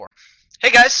Hey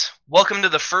guys, welcome to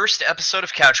the first episode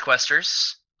of Couch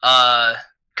Questers.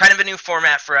 Kind of a new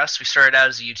format for us. We started out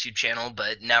as a YouTube channel,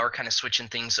 but now we're kind of switching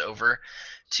things over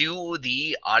to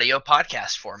the audio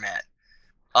podcast format.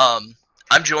 I'm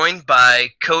joined by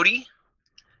Cody,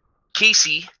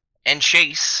 Casey, and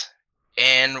Chase,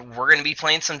 and we're going to be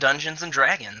playing some Dungeons and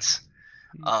Dragons.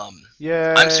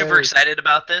 I'm super excited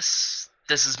about this.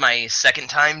 This is my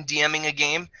second time DMing a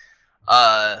game.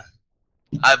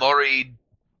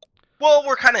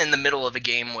 We're kind of in the middle of a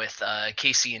game with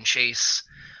Casey and Chase,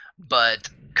 but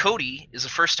Cody is a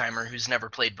first-timer who's never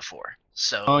played before.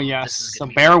 So oh yes, so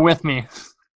bear with me.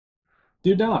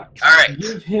 Do not. All right.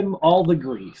 Give him all the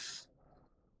grief.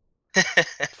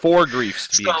 4 griefs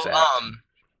to be exact.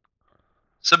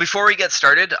 So before we get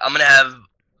started,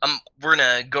 we're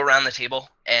gonna go around the table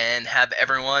and have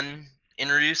everyone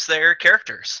introduce their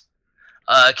characters.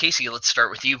 Casey, let's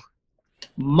start with you.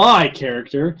 My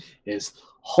character is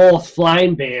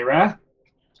Hothfleinbearer.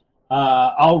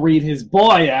 I'll read his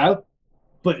boy out,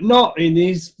 but not in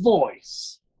his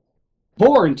voice.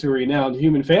 Born to a renowned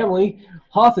human family,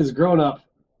 Hoth has grown up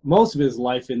most of his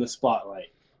life in the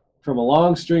spotlight. From a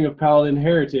long string of paladin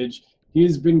heritage, he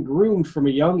has been groomed from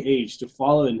a young age to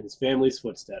follow in his family's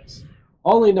footsteps.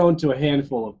 Only known to a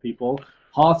handful of people,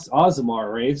 Hoth's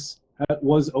Aasimar race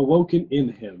was awoken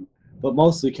in him, but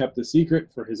mostly kept a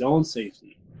secret for his own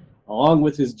safety. Along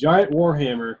with his giant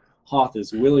warhammer, Hoth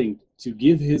is willing to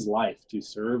give his life to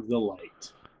serve the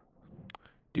light.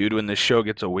 Dude, when this show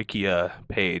gets a wiki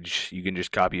page, you can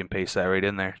just copy and paste that right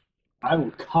in there. I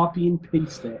will copy and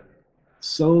paste that.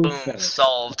 So Boom, fast.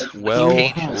 solved. Well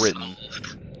Pages written.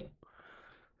 solved.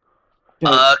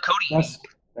 Okay, Cody,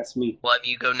 that's me. let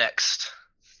you go next.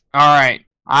 All right,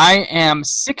 I am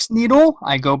Six Needle.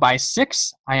 I go by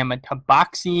Six. I am a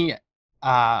Tabaxi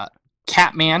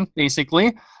Catman,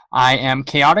 basically. I am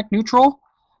chaotic neutral.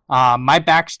 My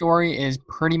backstory is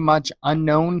pretty much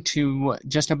unknown to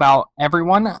just about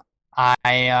everyone.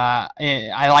 I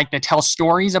like to tell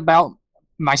stories about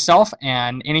myself,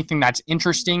 and anything that's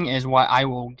interesting is what I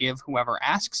will give whoever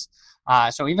asks.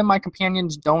 So even my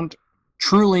companions don't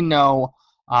truly know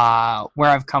where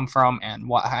I've come from and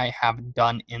what I have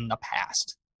done in the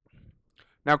past.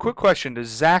 Now, quick question. Does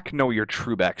Zach know your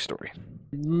true backstory?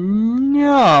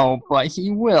 No, but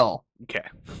he will. Okay,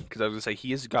 because I was going to say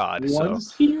he is God,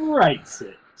 Once he writes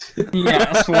it.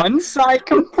 Yes, once I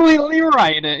completely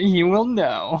write it, he will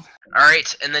know. All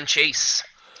right, and then Chase.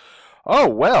 Oh,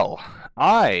 well,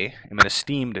 I am an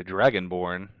esteemed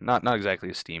Dragonborn. Not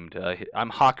exactly esteemed. I'm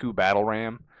Haku Battle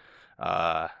Ram.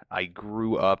 I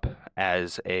grew up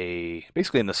as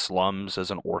basically in the slums as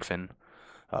an orphan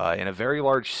in a very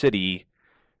large city,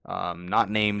 not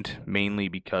named mainly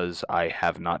because I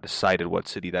have not decided what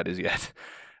city that is yet.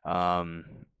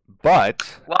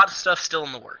 But A lot of stuff still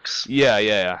in the works.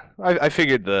 yeah. I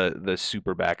figured the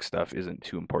super back stuff isn't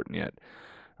too important yet.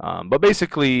 But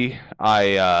basically,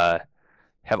 I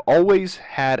have always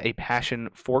had a passion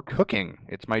for cooking.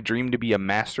 It's my dream to be a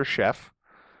master chef.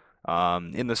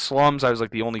 In the slums, I was like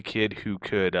the only kid who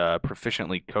could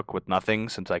proficiently cook with nothing,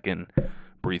 since I can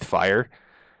breathe fire.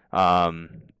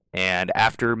 And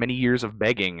after many years of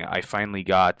begging, I finally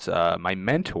got my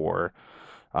mentor,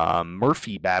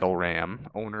 Murphy Battle Ram,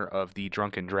 owner of the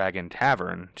Drunken Dragon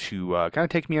Tavern, to kind of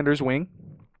take me under his wing.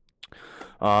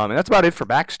 And that's about it for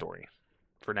backstory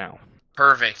for now.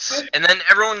 Perfect. And then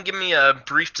everyone give me a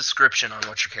brief description on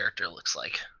what your character looks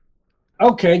like.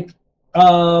 Okay.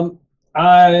 I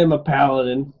am a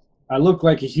paladin. I look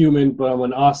like a human, but I'm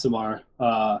an Aasimar,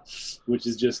 which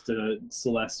is just a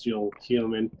celestial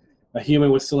human. A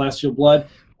human with celestial blood.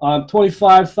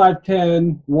 25,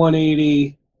 5'10",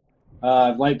 180,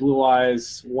 light blue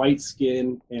eyes, white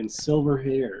skin, and silver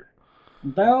hair.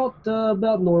 About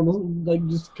normal, like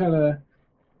just kind of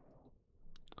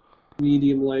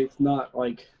medium length, not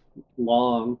like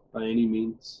long by any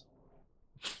means.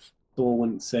 Someone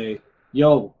wouldn't say,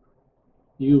 "Yo,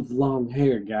 you've long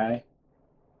hair, guy."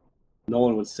 No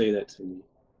one would say that to me.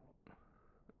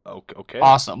 Okay.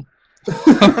 Awesome.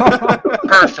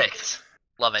 Perfect.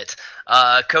 Love it.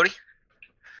 Cody?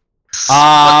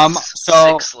 What's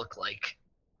so Six look like?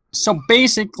 So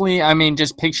basically, I mean,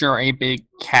 just picture a big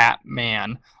cat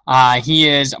man. He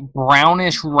is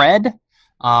brownish red.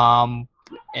 And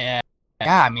yeah,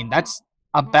 I mean, that's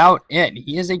about it.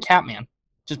 He is a cat man.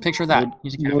 Just picture that.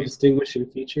 He's a cat No man. distinguishing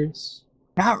features.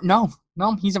 No,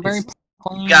 he's a very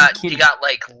plain You kitty. got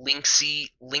like lynx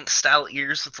style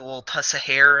ears with a little tuss of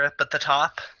hair up at the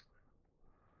top.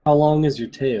 How long is your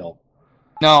tail?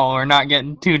 No, we're not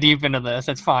getting too deep into this.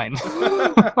 It's fine.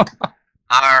 All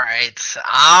right.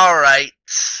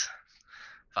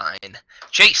 Fine.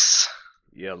 Chase.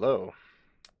 Yellow.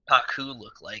 Haku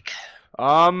look like?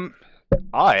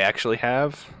 I actually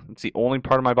have. It's the only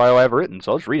part of my bio I have written,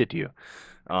 so I'll just read it to you.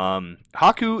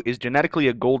 Haku is genetically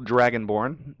a gold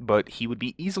dragonborn, but he would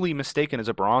be easily mistaken as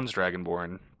a bronze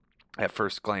dragonborn at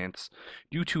first glance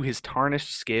due to his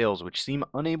tarnished scales, which seem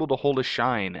unable to hold a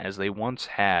shine as they once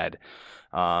had.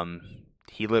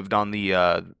 He lived on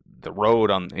the road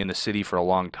in the city for a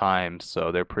long time,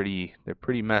 so they're pretty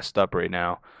messed up right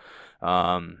now.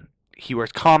 He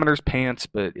wears commoner's pants,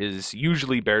 but is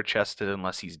usually bare-chested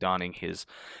unless he's donning his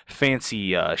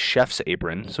fancy chef's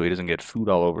apron, so he doesn't get food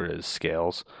all over his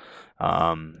scales.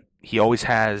 He always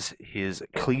has his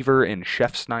cleaver and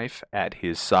chef's knife at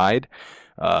his side,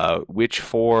 which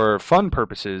for fun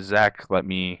purposes, Zach let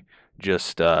me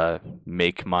just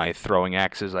make my throwing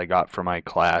axes I got for my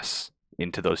class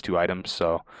into those two items,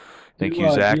 so thank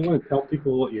you, Zach. Do you want to tell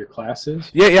people what your class is?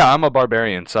 Yeah, I'm a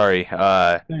barbarian, sorry.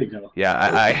 There you go. Yeah,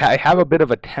 I have a bit of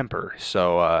a temper,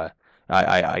 so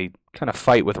I kind of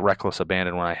fight with reckless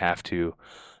abandon when I have to.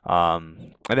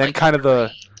 And then Like kind of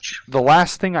the range.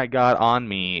 last thing I got on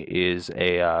me is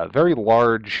a very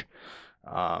large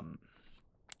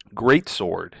great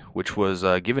sword, which was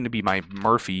given to be by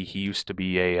Murphy. He used to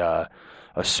be a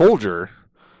soldier,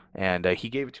 and he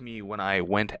gave it to me when I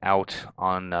went out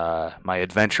on my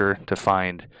adventure to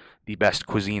find the best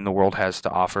cuisine the world has to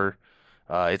offer.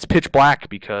 It's pitch black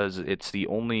because it's the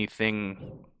only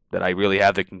thing that I really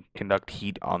have that can conduct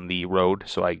heat on the road,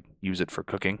 so I use it for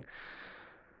cooking.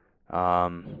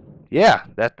 Yeah,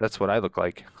 that's what I look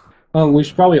like. We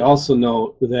should probably also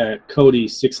note that Cody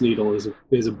Six Needle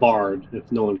is a bard.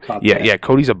 If no one caught that. Yeah,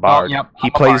 Cody's a bard. yep, He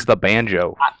I'm a plays bard. the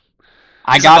banjo.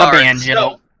 I He's got a bard.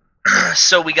 banjo.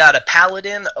 So we got a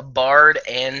paladin, a bard,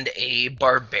 and a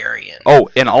barbarian. Oh,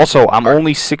 and also, I'm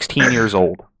only 16 years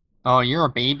old. Oh, you're a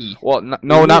baby. Well,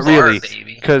 no, not You are, really.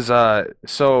 baby. Because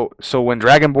so when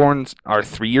Dragonborns are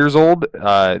 3 years old,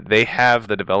 they have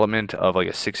the development of like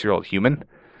a 6-year-old human,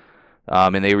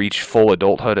 and they reach full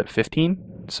adulthood at 15.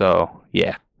 So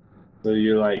yeah, So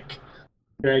you're like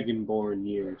Dragonborn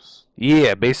years.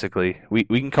 yeah, basically, we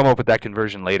can come up with that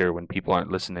conversion later when people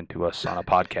aren't listening to us on a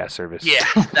podcast service. Yeah,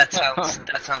 that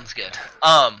sounds good.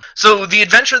 So the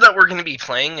adventure that we're going to be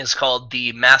playing is called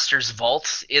the Master's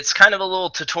Vault. It's kind of a little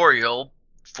tutorial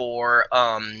for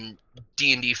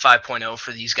D&D 5.0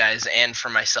 for these guys and for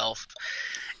myself.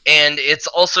 And it's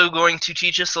also going to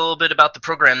teach us a little bit about the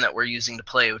program that we're using to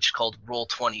play, which is called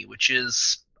Roll20, which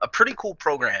is a pretty cool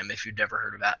program if you've never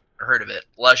heard of it.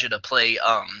 Allows you to play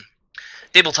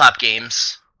tabletop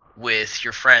games with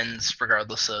your friends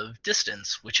regardless of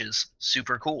distance, which is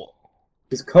super cool.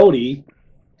 Because Cody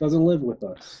doesn't live with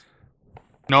us.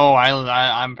 No,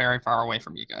 I'm very far away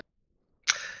from you guys.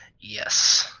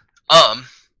 Yes.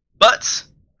 But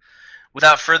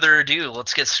without further ado,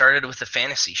 let's get started with the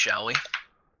fantasy, shall we?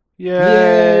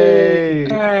 Yay!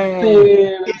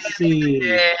 Fantasy.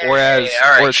 Or as All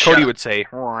right, Cody shut up. would say,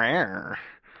 "Rare."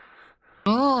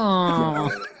 Mm.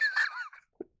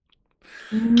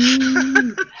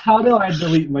 How do I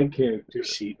delete my character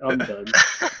sheet? I'm done.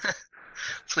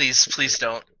 Please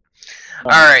don't.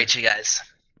 All right, you guys.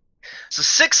 So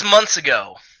 6 months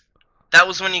ago, that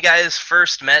was when you guys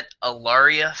first met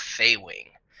Alaria Feywing.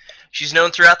 She's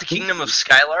known throughout the kingdom of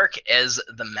Skylark as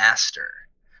the Master.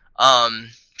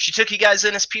 She took you guys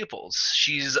in as pupils.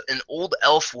 She's an old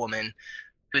elf woman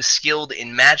who is skilled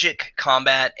in magic,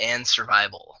 combat, and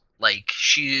survival. Like,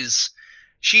 she's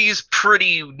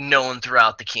pretty known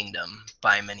throughout the kingdom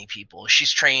by many people.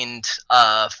 She's trained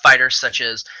fighters such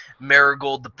as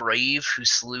Marigold the Brave, who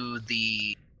slew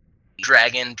the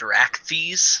dragon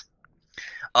Drakthys.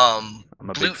 I'm a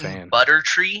big Bluton fan.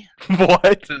 Buttertree,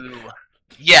 What? who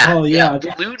yeah, Oh, yeah.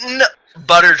 Bluton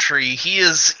Buttertree. He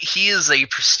is a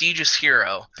prestigious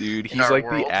hero. Dude, in he's our like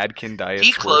world. the Adkin Diet.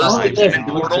 He closed Oh, the yes, demon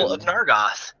Bluton. portal of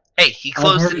Nargoth. Hey, he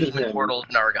closed heard the of demon him. portal of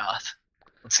Nargoth.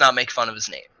 Let's not make fun of his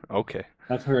name. Okay.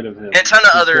 I've heard of him. And a ton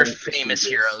of He's other very famous prestigious.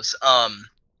 heroes.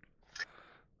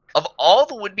 Of all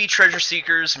the would-be treasure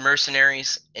seekers,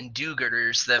 mercenaries, and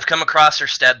do-gooders that have come across her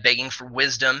step begging for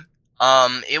wisdom,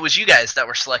 it was you guys that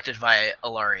were selected by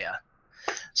Alaria.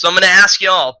 So I'm going to ask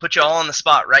y'all, put you all on the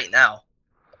spot right now.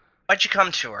 Why'd you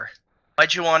come to her?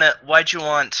 Why'd you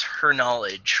want her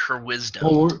knowledge, her wisdom?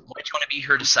 Well, Why'd you want to be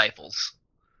her disciples?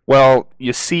 Well,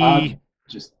 you see,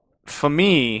 Just for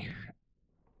me,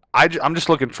 I'm just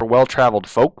looking for well-traveled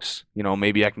folks. You know,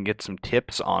 maybe I can get some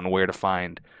tips on where to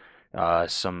find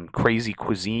some crazy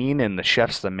cuisine and the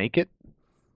chefs that make it.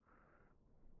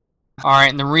 All right,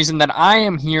 and the reason that I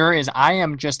am here is I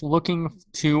am just looking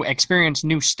to experience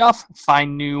new stuff,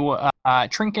 find new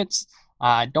trinkets.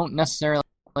 Don't necessarily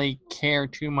really care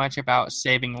too much about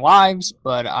saving lives,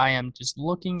 but I am just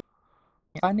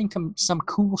finding some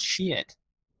cool shit.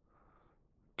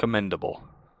 Commendable.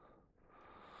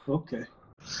 Okay.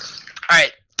 All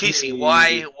right, Casey,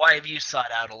 why have you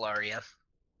sought out Ilaria?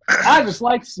 I just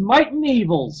like smiting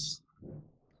evils.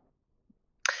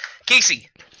 Casey,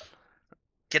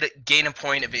 gain a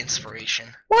point of inspiration.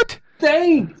 What?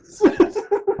 Thanks.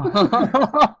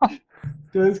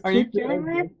 Are you kidding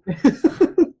me?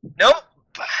 Nope.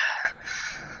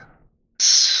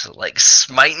 Like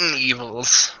smiting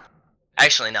evils.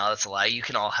 Actually, no, that's a lie. You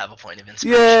can all have a point of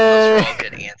inspiration. Yay! Those are all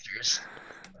good answers.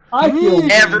 I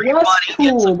feel Everybody gets a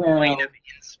cool now. point of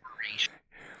inspiration.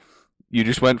 You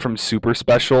just went from super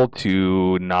special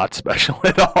to not special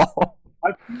at all.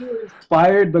 I feel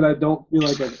inspired, but I don't feel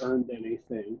like I've earned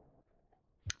anything.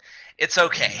 It's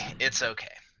okay. It's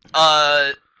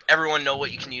okay. Everyone know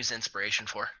what you can use inspiration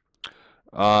for?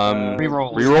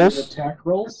 Rerolls. Rerolls? Attack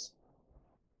rolls?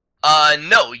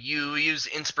 No, you use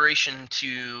inspiration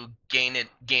to gain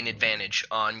advantage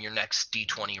on your next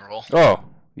D20 roll. Oh,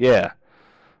 yeah.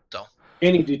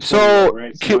 Any D20, So,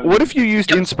 right? what if you used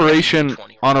Yep, inspiration any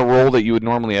D20 on a roll that you would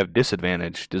normally have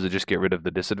disadvantage? Does it just get rid of the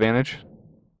disadvantage?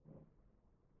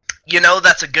 You know,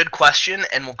 that's a good question,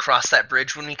 and we'll cross that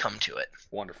bridge when we come to it.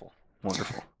 Wonderful.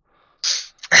 Wonderful.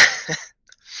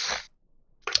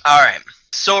 All right.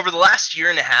 So over the last year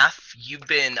and a half, you've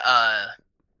been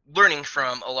learning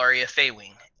from Ilaria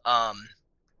Faywing.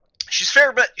 She's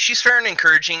fair and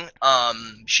encouraging.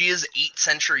 She is 8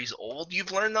 centuries old.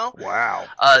 You've learned though. Wow.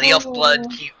 The elf blood,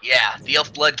 the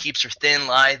elf blood keeps her thin,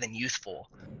 lithe, and youthful,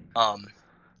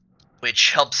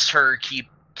 which helps her keep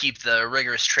the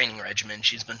rigorous training regimen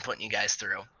she's been putting you guys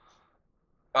through.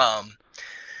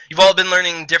 You've all been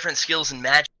learning different skills in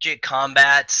magic,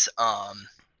 combat,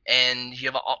 and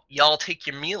y'all take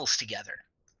your meals together.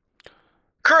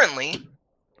 Currently,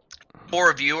 4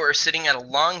 of you are sitting at a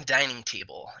long dining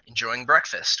table enjoying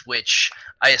breakfast, which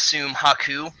I assume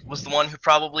Haku was the one who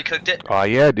probably cooked it. Oh,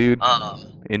 yeah, dude.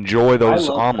 Enjoy I those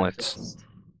love omelets. breakfast.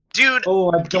 Dude,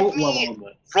 Oh, I don't give love me-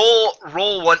 omelets. roll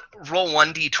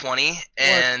 1d20,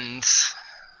 and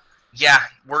yeah,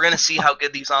 we're gonna see how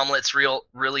good these omelets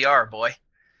really are, boy.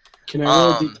 Can I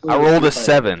roll um, D20 I rolled a if I like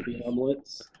 7. the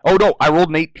omelets? Oh, no, I rolled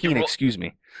an 18, You roll- excuse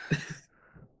me.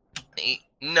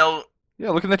 No, Yeah,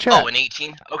 look in the chat. oh, an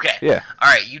 18. Okay, Yeah. all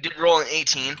right, you did roll an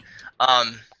 18. I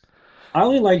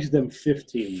only liked them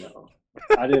 15 though.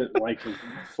 I didn't like them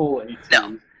full 18.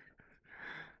 No.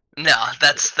 No,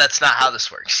 that's not how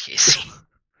this works, Casey.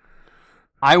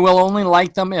 I will only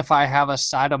like them if I have a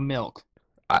side of milk.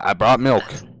 I brought milk.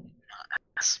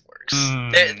 This works.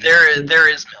 Mm. There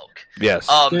is milk. Yes.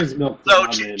 There's milk. So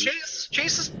ramen.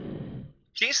 Chase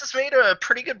has made a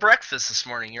pretty good breakfast this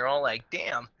morning. You're all like,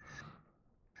 damn,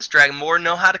 this Dragonborn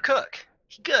know how to cook.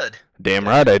 He good. Damn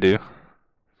right I do.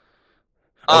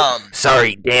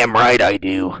 Sorry, damn right I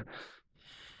do.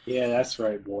 Yeah, that's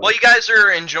right, boy. While you guys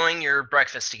are enjoying your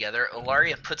breakfast together,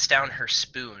 Ilaria puts down her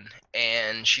spoon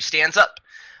and she stands up,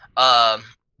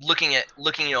 looking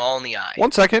you all in the eye.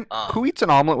 1 second. Um, Who eats an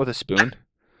omelet with a spoon?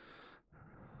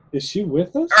 Is she with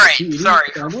us? All Is right, she eating sorry,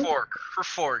 the her omelet? fork. Her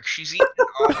fork. She's eating an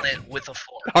omelet with a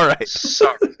fork. All right.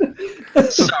 Sorry.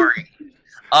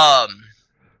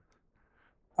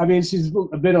 I mean, she's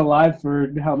been alive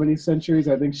for how many centuries?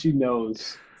 I think she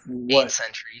knows 8 what.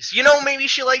 centuries. You know, maybe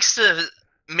she likes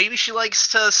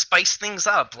to spice things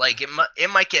up. Like it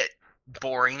might get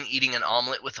boring eating an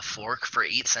omelet with a fork for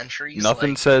 8 centuries.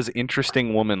 Nothing Like, says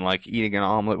interesting woman like eating an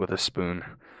omelet with a spoon.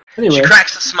 Anyway, she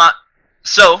cracks a smile.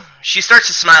 So she starts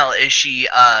to smile as she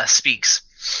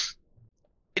speaks.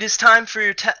 It is time for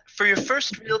your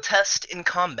first real test in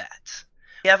combat.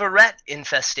 We have a rat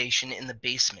infestation in the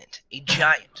basement, a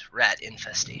giant rat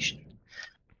infestation.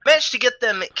 Managed to get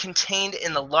them contained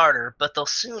in the larder, but they'll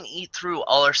soon eat through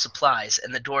all our supplies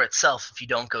and the door itself if you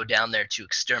don't go down there to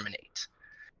exterminate.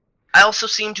 I also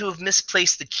seem to have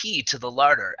misplaced the key to the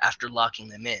larder after locking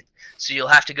them in, so you'll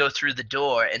have to go through the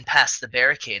door and past the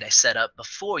barricade I set up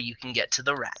before you can get to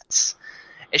the rats.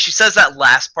 As she says that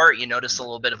last part, you notice a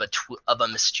little bit of a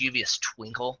mischievous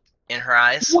twinkle in her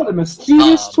eyes. what a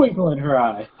mischievous Um, twinkle in her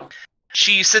eye.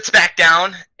 She sits back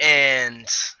down and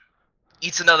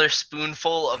eats another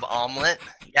spoonful of omelet.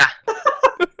 Yeah.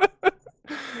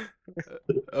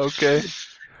 Okay.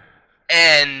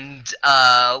 And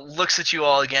looks at you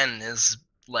all again and is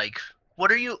like,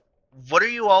 what are you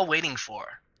all waiting for?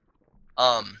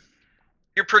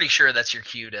 You're pretty sure that's your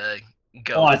cue to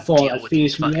go Oh, I thought deal I with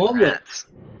these finished my fucking omelet.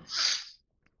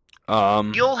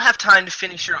 rats. You'll have time to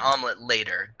finish your omelet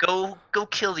later. Go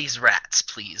kill these rats,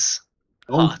 please.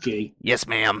 Okay. Yes,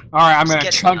 ma'am. All right, I'm Just gonna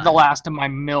get it chug the done. last of my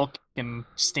milk and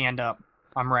stand up.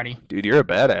 I'm ready. Dude, you're a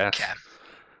badass. Okay.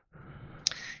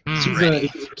 Mm. He's ready.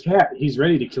 he's a cat. He's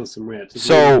ready to kill some rats. That's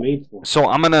So- what he's made for. So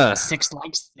I'm gonna. 6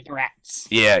 likes cigarettes.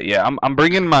 Yeah. I'm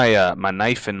bringing my my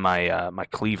knife and my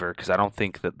cleaver because I don't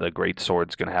think that the great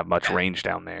sword's gonna have much range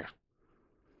down there.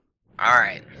 All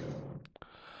right.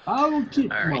 I'll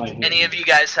keep All my right. hand. Any of you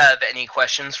guys have any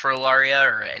questions for Ilaria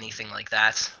or anything like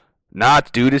that? Nah,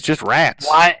 dude, it's just rats.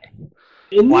 What?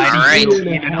 In Why this do you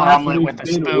year and eat a an half omelet we've with a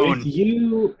been spoon? with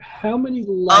you, how many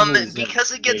levels Because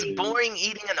have it gets you gained? boring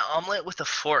eating an omelet with a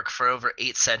fork for over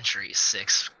 8 centuries.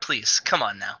 6, please, come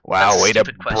on now. Wow, That's a way to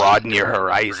stupid question. broaden your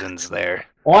horizons there.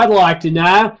 Well, I'd like to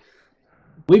know.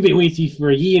 We've been with you for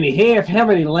a year and a half. How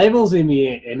many levels in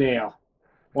you now?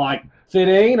 Like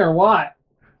 15 or what?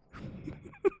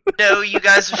 No, you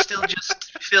guys are still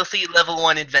just filthy level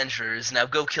 1 adventurers. Now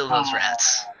go kill those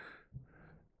rats.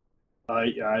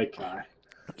 Okay.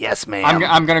 Yes, ma'am.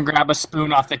 I'm gonna grab a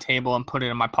spoon off the table and put it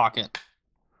in my pocket.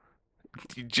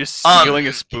 You just stealing a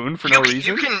Um, spoon for you no can,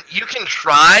 reason? You can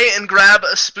try and grab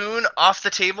a spoon off the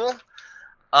table.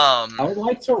 I would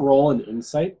like to roll an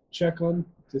insight check on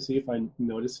to see if I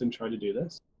notice him try to do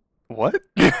this. What?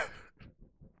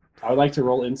 I would like to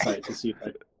roll insight to see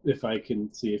if I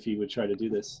can see if he would try to do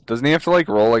this. Doesn't he have to like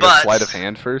roll like a But- sleight of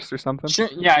hand first or something?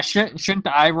 Shouldn't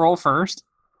I roll first?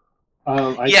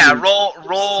 I Yeah, can roll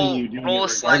see you doing roll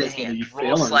it a sleight of regardless whether you hand. Roll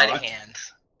a fail or sleight of not. hand.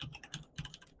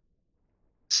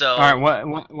 So All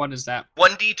right, what is that?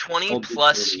 1d20 Roll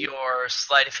plus D20. your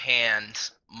sleight of hand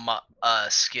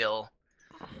skill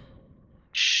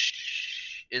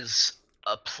is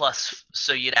a plus,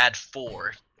 so you'd add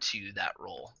 4 to that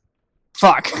roll.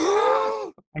 Fuck.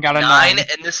 I got a 9, 9.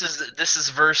 and this is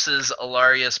versus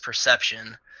Ilaria's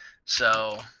perception.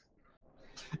 So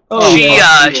Oh,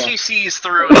 yeah. she sees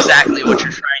through exactly what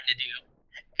you're trying to do.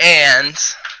 And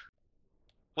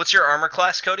what's your armor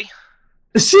class, Cody?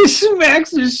 She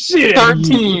smacks the shit out of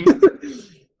you.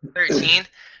 13. 13.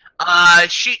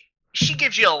 She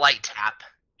gives you a light tap.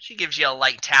 She gives you a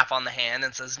light tap on the hand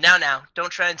and says, "Now, don't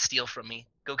try and steal from me.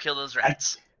 Go kill those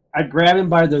rats." I grab him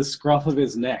by the scruff of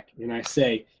his neck and I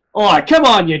say, "Oh, come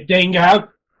on, you dingo!"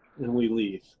 And we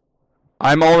leave.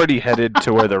 I'm already headed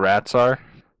to where the rats are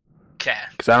Okay.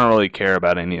 because I don't really care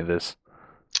about any of this.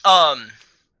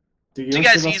 Do you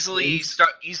guys easily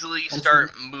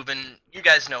start moving? You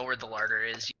guys know where the larder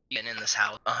is. You've been in this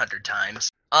house 100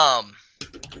 times.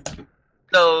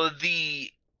 So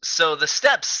the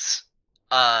steps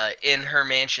in her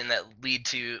mansion that lead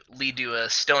to a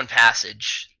stone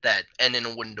passage that end in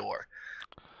a wooden door.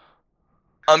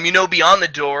 Beyond the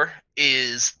door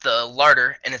is the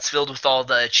larder, and it's filled with all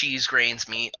the cheese, grains,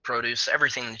 meat, produce,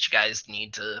 everything that you guys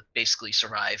need to basically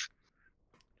survive.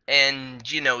 And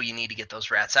you need to get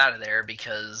those rats out of there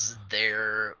because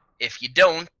if you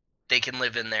don't, they can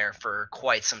live in there for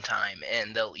quite some time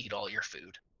and they'll eat all your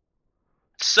food.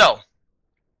 So,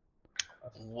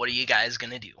 what are you guys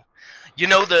gonna do?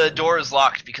 The door is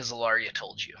locked because Ilaria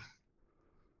told you.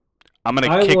 I'm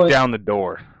gonna I kick would- down the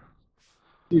door.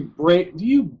 You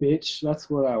bitch. That's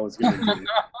what I was going to do.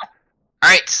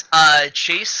 Alright,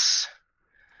 Chase.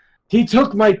 He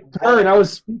took my turn. I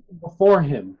was speaking before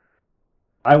him.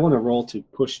 I want to roll to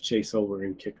push Chase over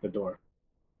and kick the door.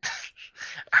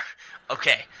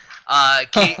 Okay.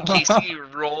 Casey,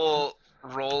 roll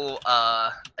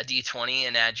a d20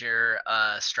 and add your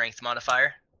strength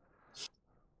modifier.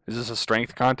 Is this a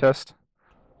strength contest?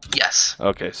 Yes.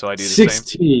 Okay, so I do the same.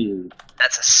 16.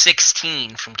 That's a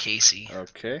 16 from Casey.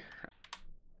 Okay.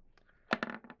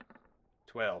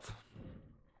 12.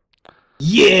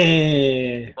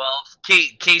 Yeah. Well,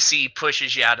 Casey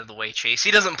pushes you out of the way, Chase. He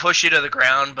doesn't push you to the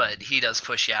ground, but he does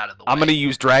push you out of the way. I'm gonna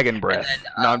use dragon breath. then,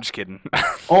 No, I'm just kidding.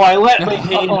 Oh, I let my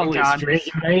hand Oh, go God. his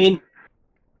Dragon Rain.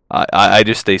 I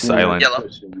just stay silent. Yellow.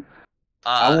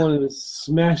 I wanted to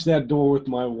smash that door with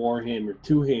my warhammer,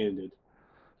 two-handed.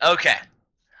 Okay.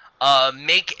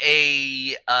 Make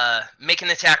an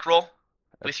attack roll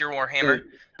with your warhammer.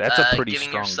 That's a pretty giving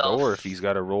strong yourself- door if he's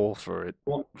got to roll for it.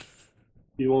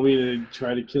 You want me to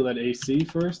try to kill that AC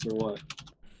first, or what?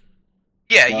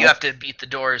 Yeah, you Well- have to beat the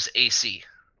door's AC.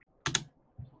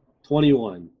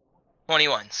 21.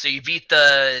 21. So you beat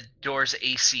the door's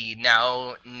AC.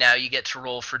 Now you get to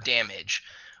roll for damage,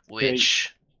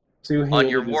 which Two-handed On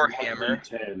your is warhammer.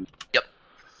 1d10,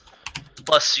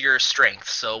 plus your strength,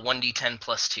 so 1d10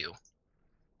 plus 2.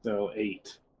 so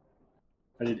 8.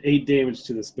 I did 8 damage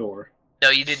to this door. No,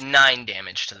 you did 9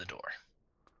 damage to the door.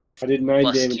 I did 9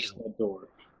 Plus damage 2. to that door.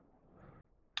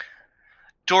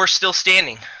 Door's still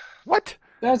standing, What?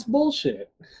 That's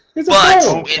bullshit. It's a but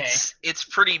door. Okay. it's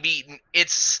pretty beaten.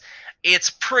 It's It's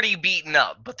pretty beaten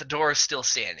up, but the door is still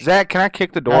standing. Zach, can I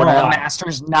kick the door Oh, the down?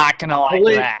 master's not gonna like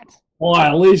Wait. that. Oh,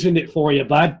 I loosened it for you,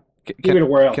 bud. Give it a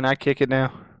whirl. Can I kick it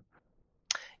now?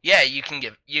 Yeah, you can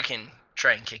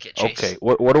try and kick it, Chase. Okay.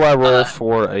 What do I roll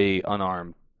for a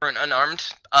unarmed? For an unarmed,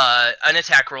 an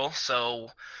attack roll, so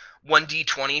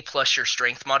 1d20 plus your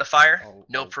strength modifier,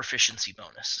 no proficiency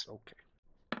bonus. Okay.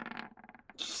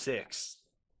 6.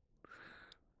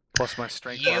 Plus my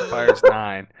strength You- modifier is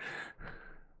 9.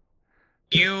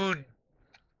 You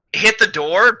hit the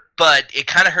door, but it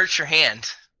kind of hurts your hand.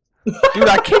 Dude,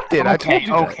 I kicked it. I told Okay,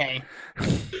 you that. okay.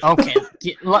 Okay,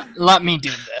 let me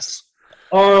do this.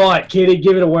 All right, kitty,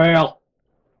 give it a whirl.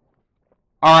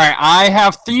 Alright, I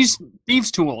have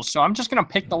thieves' tools, so I'm just gonna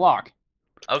pick the lock.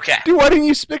 Okay. Dude, why didn't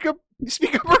you speak up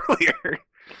earlier?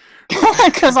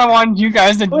 Because I wanted you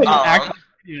guys to Wait, act Um,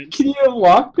 like Can you have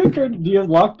lockpick, or do you have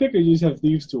lockpick, or do you just have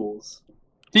thieves' tools?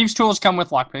 thieves' tools come with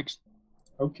lockpicks.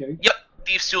 Okay.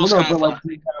 Thieves' tools No, come but, with like, them.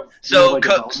 do you have So, like, a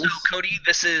so bonus? Cody,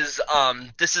 this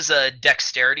is a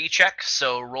dexterity check.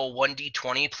 So roll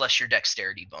 1d20 plus your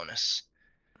dexterity bonus.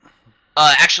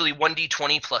 Actually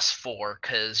 1d20 plus 4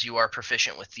 because you are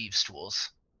proficient with thieves' tools.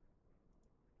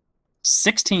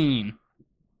 16.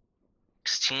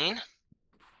 16.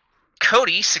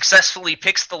 Cody successfully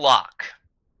picks the lock.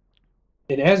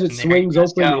 And as it There swings you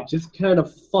open, go. it just kind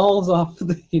of falls off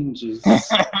the hinges. All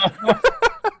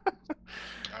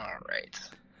right.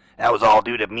 That was all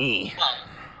due to me.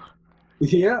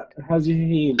 Yeah, how's your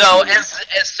hand?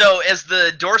 So as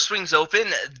the door swings open,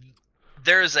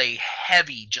 there is a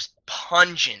heavy, just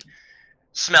pungent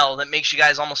smell that makes you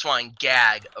guys almost want to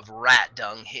gag of rat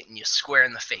dung hitting you square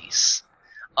in the face.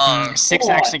 Six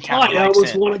actually kind I of likes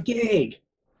almost it. want a gag.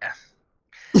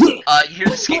 You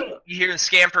hear the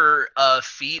scamper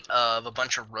feet of a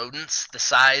bunch of rodents the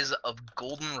size of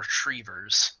golden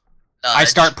retrievers. I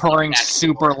start just purring back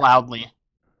super loudly.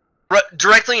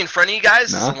 Directly in front of you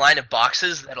guys is No. a line of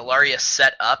boxes that Ilaria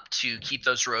set up to keep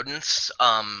those rodents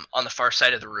on the far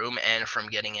side of the room and from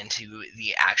getting into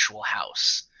the actual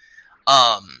house.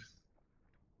 So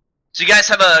you guys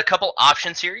have a couple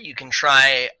options here. You can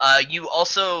try. You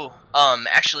also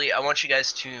actually, I want you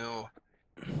guys to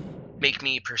make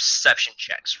me perception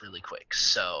checks really quick.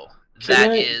 So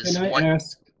Can I one.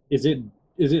 ask? Is it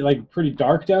like pretty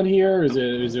dark down here? Is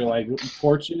there like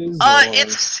torches?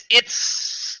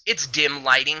 It's dim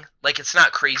lighting. Like it's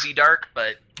not crazy dark,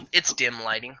 but it's dim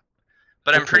lighting.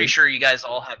 But I'm pretty Okay. sure you guys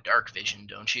all have dark vision,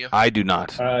 don't you? I do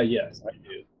not. Yes, I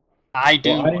do. I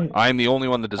do. Well, I'm the only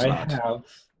one that does not.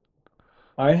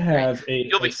 I have a.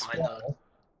 You'll be a fine, though.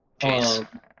 spell, Chase.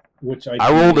 which I.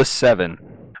 I rolled a 7.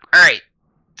 All right.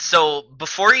 So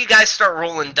before you guys start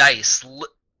rolling dice,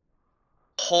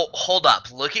 hold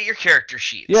up. Look at your character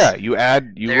sheets. Yeah, you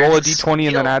roll a There's d20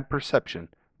 and then skill. add perception.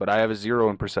 But I have a 0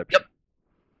 in perception. Yep.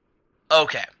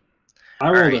 Okay. I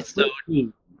rolled a Alright, so-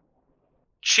 13.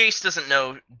 Chase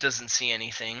doesn't see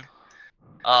anything.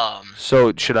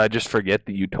 So should I just forget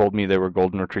that you told me there were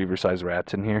golden retriever sized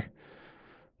rats in here?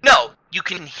 No, you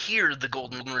can hear the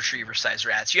golden retriever sized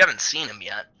rats. You haven't seen them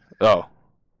yet. Oh,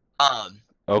 Um,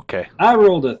 okay. I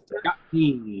rolled a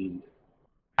 13.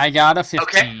 I got a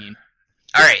 15.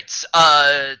 all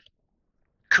right.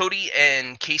 Cody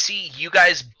and Casey, you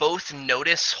guys both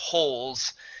notice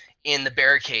holes in the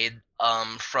barricade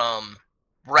from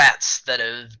rats that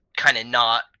have kind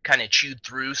of chewed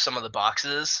through some of the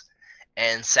boxes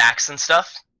and sacks and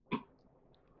stuff.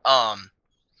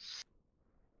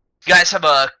 You guys have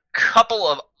a couple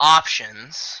of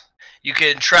options. You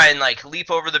could try and like leap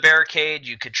over the barricade.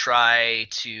 You could try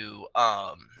to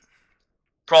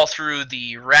crawl through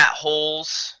the rat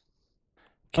holes.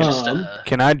 Just,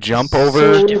 Can I jump So-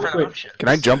 over? Real different quick. options. Can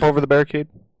I jump over the barricade?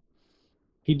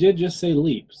 He did just say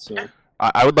leap, so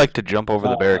I would like to jump over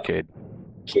the Uh, barricade.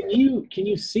 can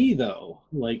you see though?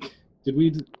 Like, did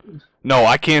we? No,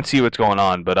 I can't see what's going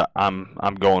on, but I'm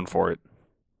going for it.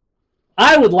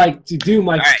 I would like to do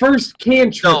my Alright. first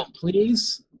cantrip, So-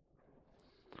 please.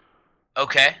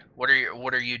 Okay. What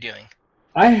are you doing?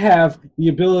 I have the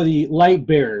ability Light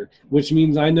Bearer, which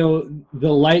means I know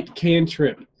the light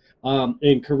cantrip.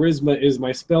 And charisma is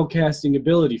my spellcasting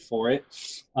ability for it.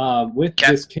 With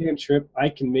Okay. this cantrip, I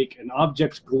can make an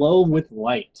object glow with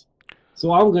light.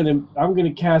 So I'm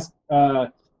gonna cast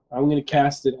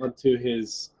it onto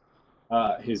his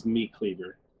meat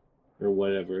cleaver or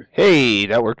whatever. Hey,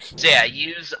 that works. So yeah,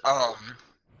 use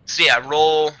So yeah,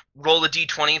 roll a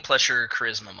d20 plus your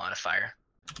charisma modifier.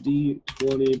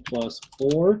 D20 plus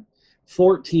 4,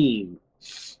 14.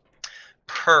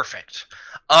 Perfect.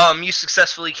 You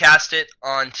successfully cast it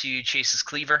onto Chase's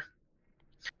cleaver.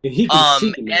 And he can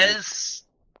see me.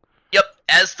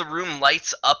 as the room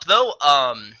lights up, though,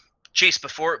 Chase,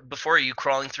 before you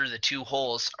crawling through the 2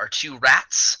 holes are 2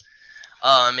 rats.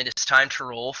 It is time to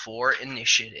roll for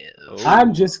initiative. Oh.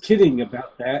 I'm just kidding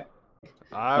about that.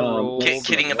 I rolled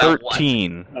kidding about what?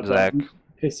 13, Zach. About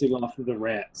pissing off of the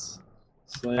rats.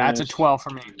 That's a 12 for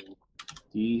me.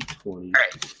 D20. All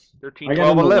right. 13, I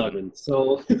got 12, an 11.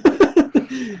 so.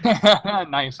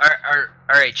 Nice. All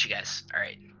right, you guys. All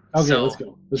right. Okay, So, let's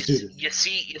go. Let's do this. You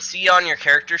see on your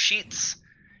character sheets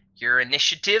your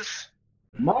initiative.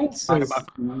 Mine says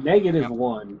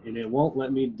 -1, and it won't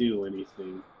let me do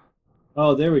anything.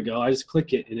 Oh, there we go. I just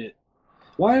click it, and it.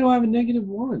 Why do I have a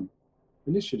 -1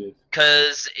 initiative?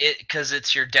 Because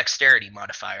it's your dexterity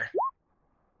modifier.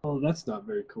 Oh, that's not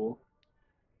very cool.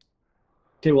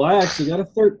 Okay, well, I actually got a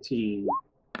 13.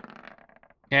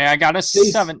 Okay, I got a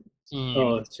Chase. 17.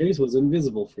 Oh, Chase was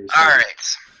invisible for a All second.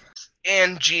 right.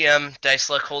 And GM Dice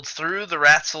Luck holds through. The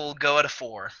rats will go at a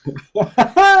 4.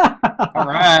 All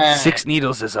right. 6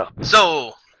 needles is up.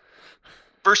 So,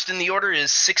 first in the order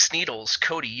is 6 needles.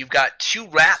 Cody, you've got 2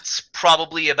 rats,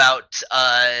 probably about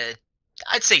I'd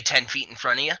say 10 feet in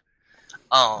front of you.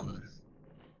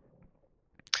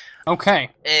 Okay.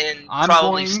 And I'm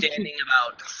probably going to- standing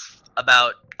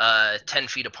about 10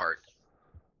 feet apart.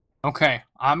 Okay.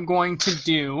 I'm going to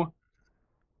do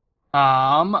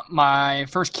my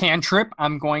first cantrip.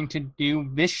 I'm going to do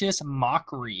Vicious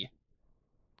Mockery.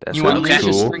 That You sounds unleash a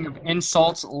Okay. cool. string of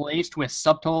insults laced with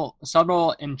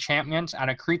subtle enchantments at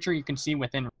a creature you can see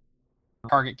within.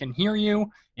 Target can hear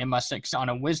you. It must succeed on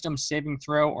a Wisdom saving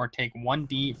throw or take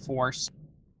 1d4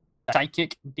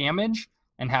 psychic damage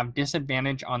and have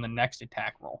disadvantage on the next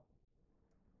attack roll.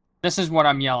 This is what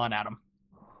I'm yelling at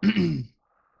him.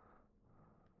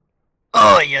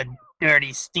 Oh, you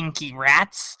dirty, stinky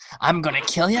rats! I'm gonna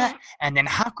kill you, and then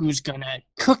Haku's gonna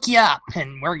cook you up,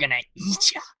 and we're gonna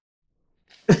eat you.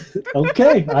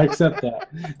 Okay, I accept that.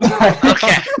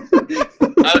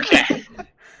 Okay.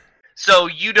 So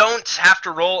you don't have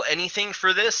to roll anything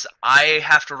for this. I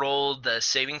have to roll the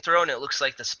saving throw, and it looks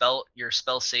like your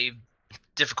spell save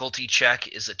difficulty check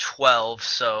is a 12.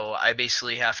 So I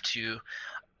basically have to.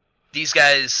 These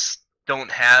guys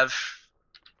don't have.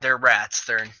 They're rats.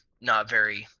 They're not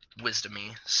very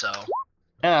wisdomy. So.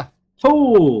 Yeah.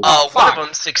 Oh, One of fuck.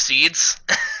 them succeeds.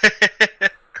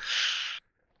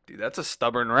 Dude, that's a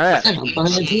stubborn rat. Then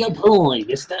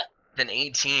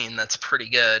 18. That's pretty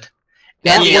good.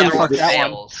 That And the one other one fucked that one.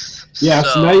 fails. yeah.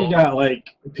 So now you got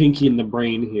like Pinky in the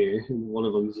brain here, and one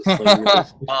of them's just like.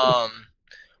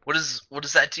 What does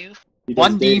that do? he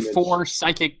does 1d4 damage.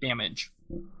 psychic damage.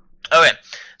 Okay,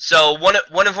 so one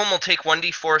of them will take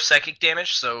 1d4 psychic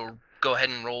damage. So go ahead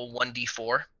and roll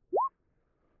 1d4.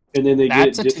 And then they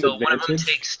That's get a two. So one of them disadvantage.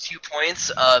 takes 2 points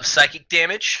of psychic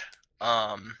damage.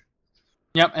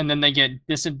 Yep, and then they get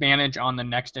disadvantage on the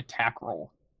next attack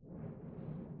roll.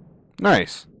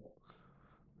 Nice.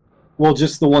 Well,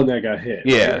 just the one that got hit.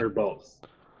 Yeah. Right? Or both.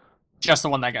 Just the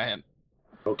one that got hit.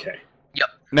 Okay.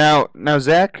 Now,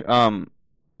 Zach,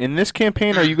 in this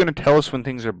campaign, are you going to tell us when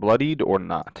things are bloodied or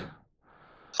not?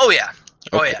 Oh yeah,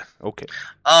 Okay. yeah. Okay.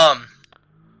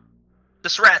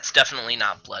 This rat's definitely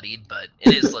not bloodied, but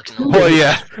it is looking. A Well, little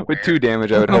yeah, bit with rare. 2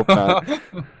 damage, I would hope not.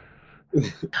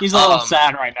 He's a little Um,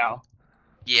 sad right now.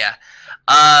 Yeah.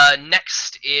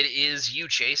 Next it is you,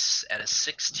 Chase, at a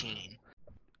 16.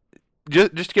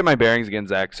 Just to get my bearings again,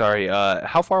 Zach. Sorry.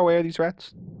 How far away are these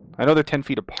rats? I know they're 10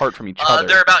 feet apart from each other.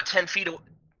 They're about 10 feet.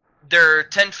 They're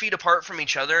 10 feet apart from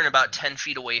each other and about 10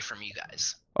 feet away from you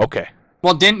guys. Okay.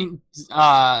 Well, didn't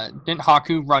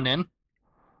Haku run in?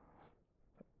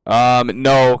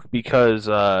 No, because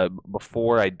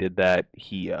before I did that,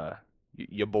 he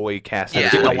your boy casted Yeah,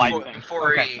 his the light. light before, thing.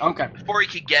 before Okay, he okay. before he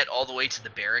could get all the way to the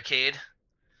barricade.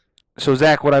 So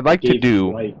Zach, what I'd like to Gave you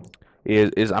do light.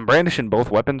 is I'm brandishing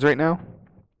both weapons right now.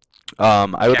 I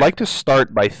would Okay. like to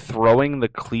start by throwing the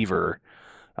cleaver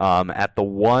at the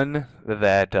one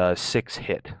that 6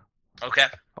 hit. Okay,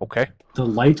 Okay. The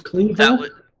light cleaver. that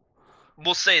would.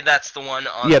 We'll say that's the one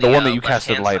on. Yeah, the one that you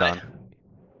left-hand casted light side. on.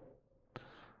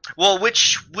 Well,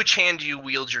 which hand do you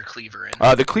wield your cleaver in?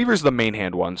 The cleaver's the main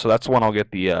hand one, so that's the one I'll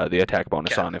get the attack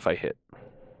bonus Okay. on if I hit.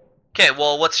 Okay,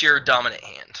 well, what's your dominant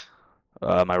hand?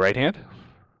 My right hand.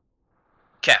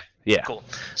 Okay, Yeah. cool.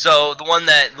 So the one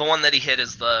that he hit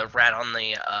is the rat on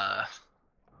the.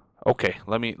 Okay.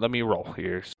 Let me roll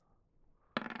here.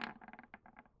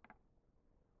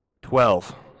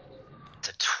 12. It's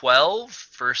a 12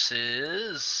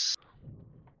 versus.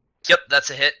 Yep, that's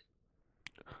a hit.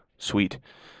 Sweet.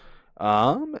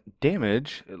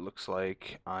 Damage. It looks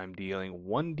like I'm dealing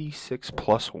 1d6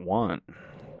 plus 1.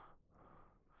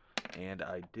 And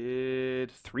I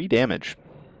did 3 damage.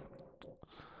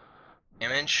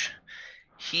 damage.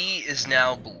 He is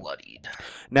now bloodied.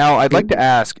 Now, I'd like to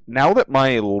ask, now that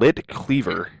my lit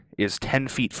cleaver is 10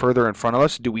 feet further in front of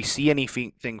us, do we see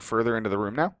anything further into the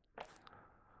room now?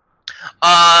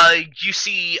 You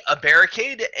see a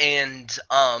barricade, and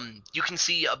you can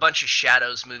see a bunch of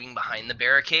shadows moving behind the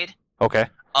barricade. Okay.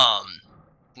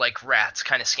 Like rats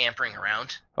kind of scampering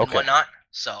around and Okay. whatnot.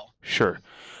 So. Sure.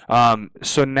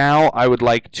 So now I would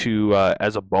like to,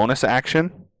 as a bonus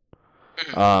action,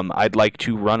 I'd like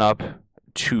to run up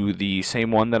to the same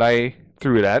one that I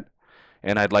threw it at,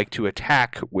 and I'd like to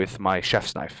attack with my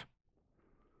chef's knife.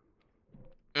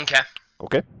 Okay.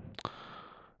 Okay.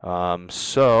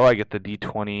 So I get the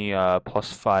d20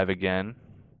 plus 5 again,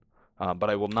 but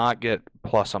I will not get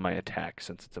plus on my attack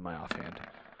since it's in my offhand.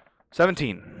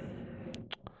 17.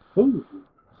 Ooh,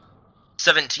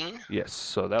 17. Yes,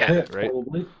 so that'll Okay. hit, right?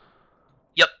 probably.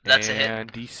 Yep, that's a hit.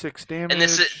 And d6 damage. And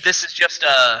this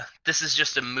is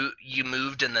just a move. You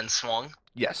moved and then swung.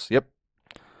 Yes, yep.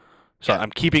 So Okay.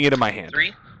 I'm keeping it in my hand.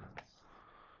 3.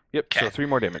 Yep, so Okay. 3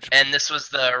 more damage. And this was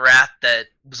the rat that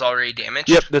was already damaged.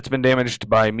 Yep, that's been damaged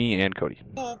by me and Cody.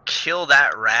 Ooh, kill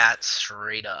that rat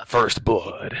straight up. First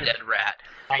blood. Dead rat.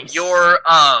 Nice. Your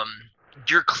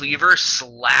cleaver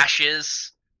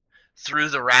slashes through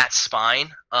the rat's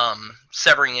spine,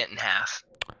 severing it in half.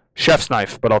 Chef's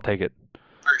knife, but I'll take it.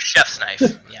 Or chef's knife.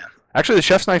 Yeah. Actually, the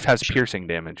chef's knife has piercing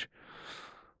damage.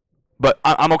 But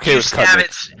I'm okay with cutting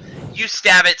it. You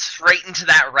stab it straight into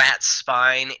that rat's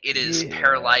spine. It is Yeah.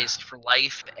 paralyzed for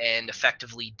life and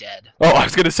effectively dead. Oh, I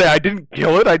was going to say, I didn't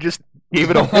kill it. I just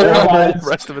gave it a whole Paralyzed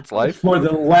rest of its life. For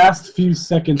the last few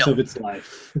seconds No. of its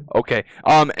life. Okay.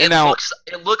 And now...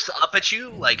 It looks up at you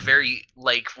with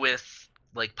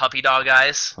puppy dog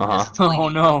eyes. Uh-huh. as it's Oh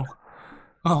bleeding. no.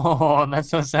 Oh, that's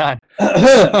so sad.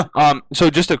 So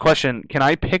just a question. Can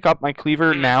I pick up my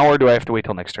cleaver now, or do I have to wait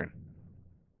till next turn?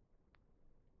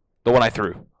 The one I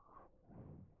threw.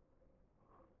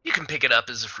 You can pick it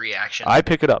up as a free action. I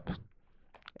pick it up.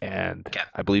 And Okay.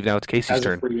 I believe now it's Casey's as a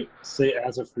turn. free, say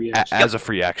as a free action. As a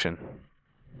free action.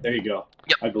 There you go.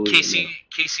 Yep. I believe it, yeah.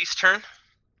 Casey's turn.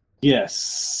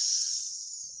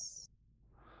 Yes.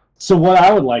 So what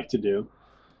I would like to do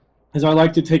is I'd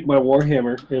like to take my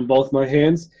warhammer in both my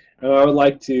hands, and I would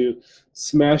like to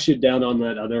smash it down on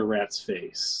that other rat's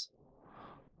face.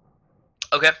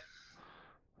 Okay.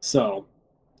 So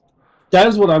that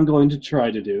is what I'm going to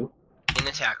try to do. An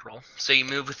attack roll. So you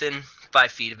move within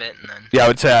 5 feet of it, and then. Yeah, I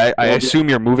would say I Well, assume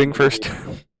you're moving first.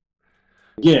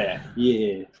 Yeah,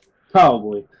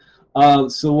 probably.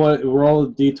 So what? Roll a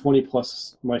d20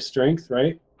 plus my strength,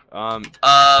 right?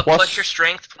 Plus Plus- your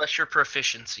strength, plus your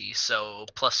proficiency, so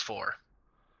 +4.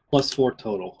 Plus 4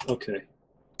 total. Okay.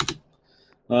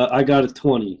 I got a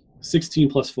 20. 16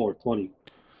 plus 4, 20.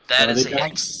 That I is a think hit.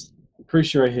 Nice. I'm pretty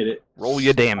sure I hit it. Roll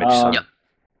your damage, son. Yep.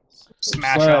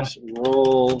 Smash Slash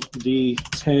roll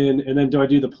d10, and then do I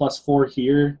do the plus 4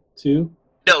 here too?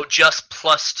 No, just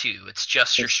 +2. It's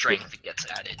just your Plus two. strength that gets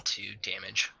added to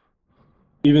damage.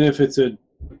 Even if it's a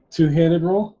two-handed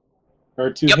roll? Or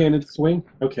a two-handed swing?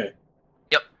 Okay.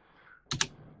 Yep.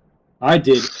 I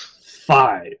did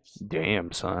 5.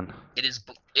 Damn, son. It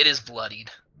is bloodied.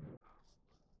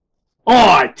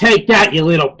 Oh, take that, you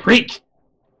little prick!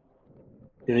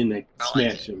 And then I I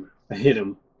like smash him. I hit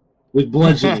him with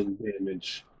bludgeoning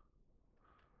damage.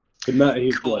 But not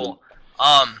he's bloody. Cool.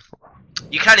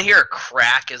 You kind of hear a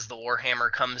crack as the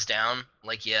warhammer comes down,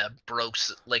 like you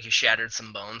shattered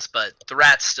some bones, but the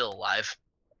rat's still alive.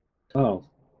 Oh.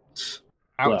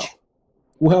 Ouch.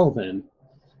 Well then.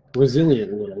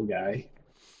 Resilient little guy.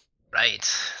 Right.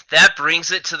 That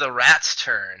brings it to the rat's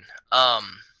turn.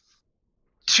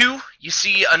 You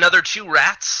see another 2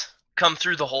 rats come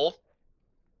through the hole.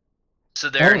 So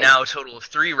there are Oh. now a total of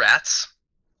 3 rats.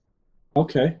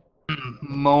 Okay.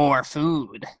 More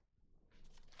food.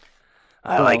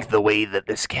 I Oh. like the way that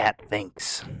this cat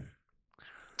thinks.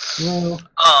 Well,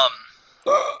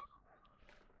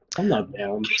 I'm not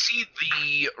down. You see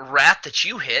the rat that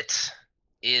you hit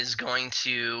is going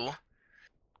to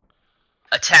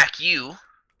attack you.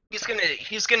 He's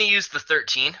gonna use the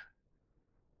 13.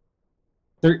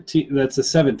 13, that's a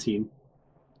 17.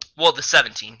 Well, the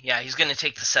 17. Yeah, he's gonna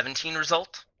take the 17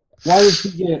 result. Why does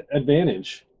he get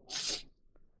advantage?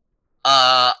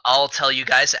 I'll tell you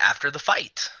guys after the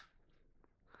fight.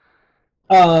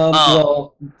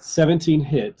 Well, 17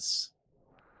 hits.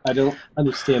 I don't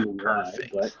understand why,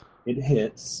 Perfect. but it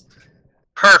hits.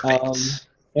 Perfect.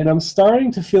 And I'm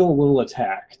starting to feel a little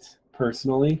attacked,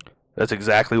 personally. That's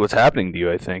exactly what's happening to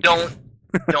you, I think. Don't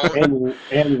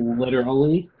And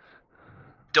literally.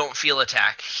 don't feel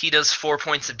attack. He does 4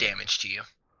 points of damage to you.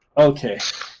 Okay,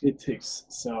 it takes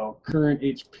so current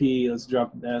HP. Let's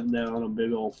drop that down a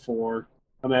big old 4.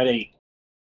 I'm at 8.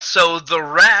 So the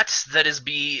rat that is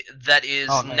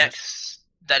Oh, nice.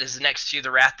 next to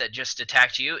the rat that just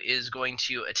attacked you is going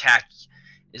to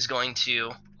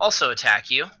also attack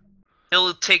you.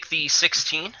 He'll take the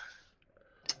 16.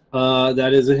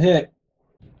 That is a hit.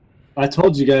 I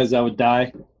told you guys I would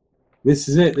die. This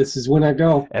is it. This is when I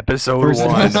go. Episode First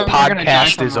 1. episode. You're gonna die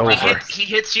Podcast from is a rat. over.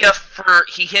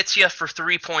 He hits you for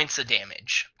 3 points of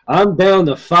damage. I'm down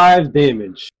to 5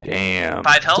 damage. Damn.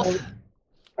 5 health.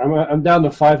 I'm down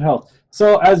to 5 health.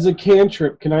 So as a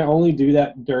cantrip, can I only do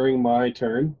that during my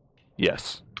turn?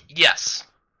 Yes. Yes.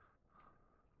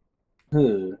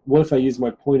 What if I use my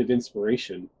point of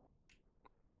inspiration?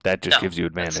 That just No, gives you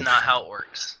advantage. That's not how it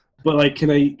works. But like,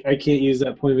 I can't use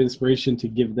that point of inspiration to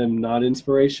give them not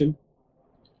inspiration.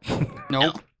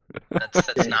 Nope.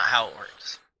 That's not how it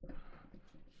works.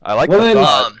 I like Well, the then,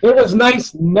 thought. it was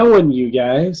nice knowing you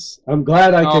guys. I'm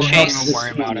glad I Oh, could don't help. even the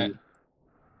worry about team. it.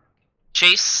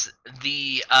 Chase,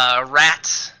 the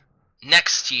rat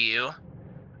next to you,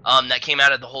 that came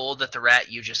out of the hole that the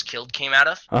rat you just killed came out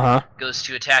of, Uh-huh. goes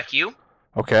to attack you.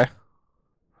 Okay.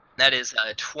 That is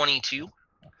 22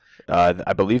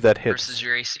 I believe that hits. versus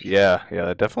your AC. Yeah,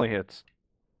 that definitely hits.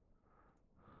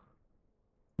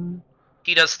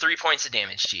 He does 3 points of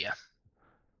damage to you.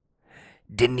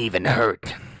 Didn't even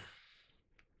hurt.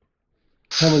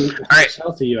 How right. much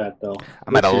health are you at, though?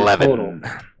 I'm at What's your 11. total?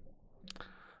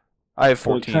 I have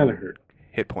So it 14 kinda hurt.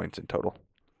 hit points in total.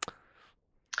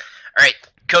 All right,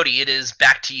 Cody, it is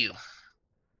back to you.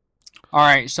 All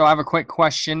right, so I have a quick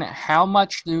question. How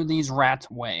much do these rats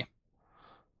weigh?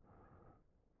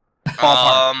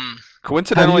 Ballpark.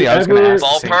 Coincidentally, Have I was you going to ever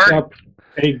ask the same Ballpark? thing. Up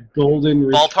a golden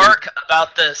retriever? Ballpark,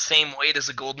 about the same weight as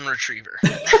a golden retriever.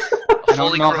 I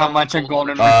don't know how much a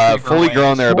golden retriever Fully weighs.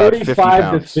 grown, they're about 50 45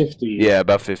 pounds. to 50. Yeah,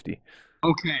 about 50.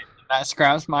 Okay, that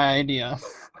scraps my idea.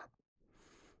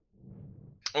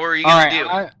 What are you All gonna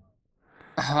right,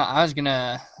 do? I was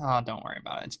gonna. Oh, don't worry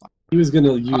about it. It's fine. He was going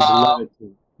to use Uh,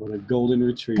 levity on a golden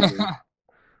retriever.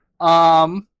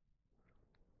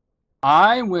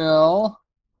 I will.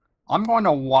 I'm going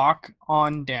to walk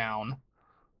on down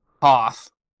Hoth,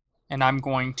 and I'm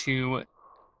going to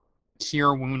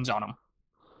cure wounds on him.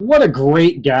 What a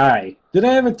great guy. Did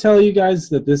I ever tell you guys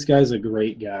that this guy's a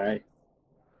great guy?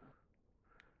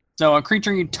 So a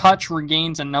creature you touch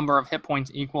regains a number of hit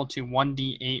points equal to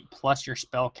 1d8 plus your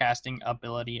spell casting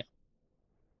ability.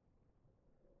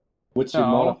 What's your So-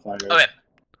 modifier? Okay,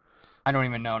 I don't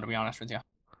even know, to be honest with you.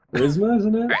 Charisma,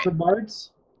 isn't it, Right. for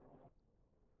bards?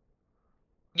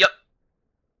 yep.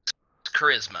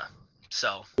 Charisma.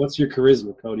 So, What's your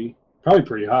charisma, Cody? Probably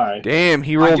pretty high. Damn,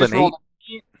 he I rolled just an 8. rolled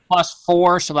an 8 plus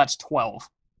 4, so that's 12.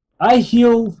 I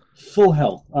heal full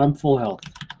health. I'm full health.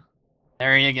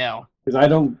 There you go. Because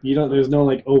there's no,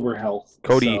 like, over health.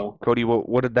 Cody, So.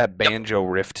 what did that banjo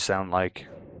rift sound like?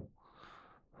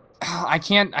 I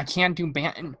can't do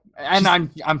ban, and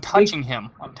I'm touching him.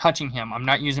 I'm touching him. I'm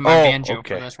not using my banjo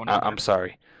okay. for this one. I'm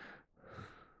sorry.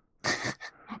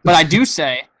 But I do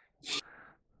say,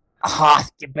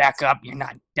 Hoth, get back up. You're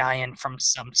not dying from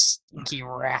some stinky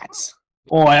rats.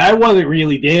 Oh, I wasn't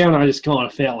really down. I just kind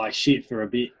of felt like shit for a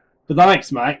bit. But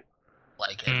thanks, mate.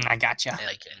 like it. I gotcha. I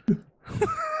like it.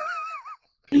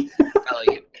 I like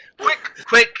it.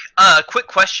 Quick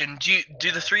question.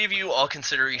 Do the three of you all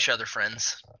consider each other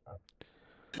friends?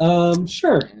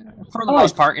 Sure. For the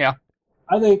most part, yeah.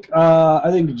 I think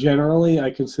generally I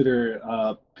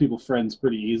consider people friends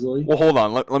pretty easily. Well, hold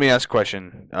on. Let me ask a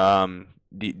question.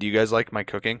 Do you guys like my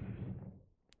cooking?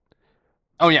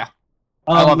 Oh, yeah.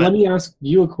 I love Let it. me ask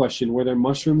you a question. Were there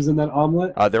mushrooms in that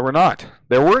omelet? There were not.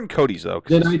 There were in Cody's, though.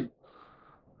 'cause- Then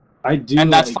I do.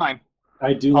 And that's like- fine.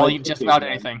 I do. I'll like eat just cooking, about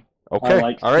man. anything. Okay. I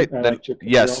like- All right. I Then like chicken.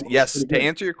 yes. Yeah, Yes. pretty To good.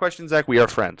 answer your question, Zach, we are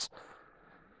friends.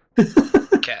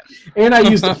 Okay. And I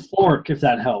used a fork, if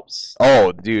that helps.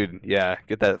 Oh, dude. Yeah.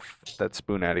 Get that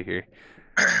spoon out of here.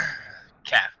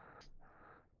 Okay.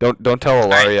 Don't tell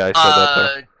Ilaria I said that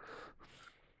there.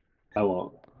 I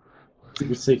won't.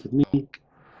 You're safe with me,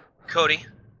 Cody.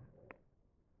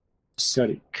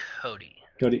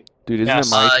 Cody. Dude, isn't Yes.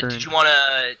 it my turn? Did you want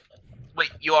to?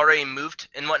 Wait, you already moved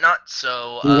and whatnot,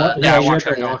 so You yeah, yeah, I you want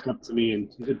have to to- walk up to me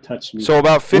and touch me. So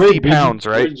about Where 50 did you- pounds,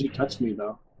 Where right? did you touch me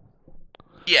though?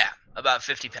 yeah, about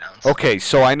 50 pounds. Okay,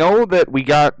 so I know that we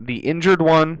got the injured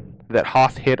one that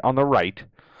Hoth hit on the right.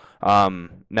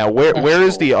 Now where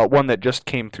is the one that just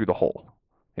came through the hole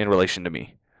in relation to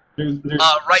me? There's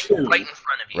Right two. in front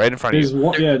of you. Right in front of There's you.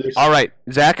 one. Yeah. There's. All right,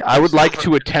 Zach, I would Two like of to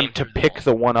them attempt to came through the pick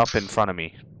hole. the one up in front of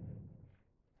me.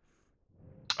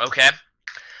 Okay.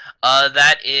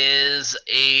 That is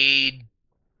a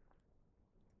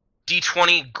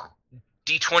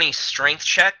D20 strength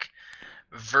check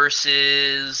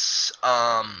versus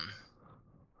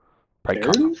Probably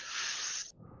Barely?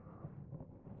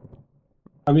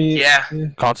 I mean, Yeah.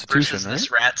 Constitution, versus right?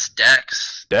 this rat's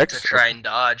dex Dex? to try and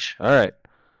dodge. All right.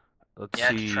 Let's Yeah,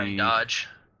 see. to try and dodge.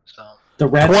 So The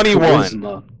rat's 21.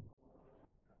 charisma.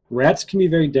 Rats can be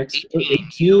very dexterous.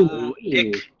 18.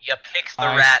 18. You pick the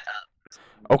Nice. rat up.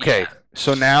 Okay. Yeah.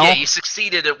 So now. Yeah, you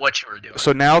succeeded at what you were doing.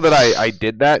 So now that I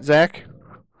did that, Zach,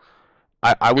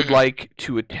 I would Mhm. like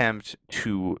to attempt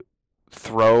to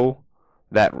throw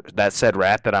that said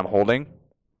rat that I'm holding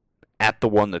at the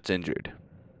one that's injured.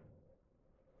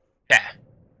 Okay.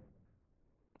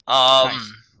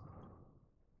 Nice.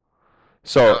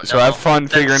 So No, have fun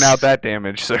figuring that's- out that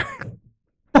damage, sir.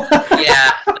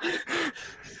 Yeah.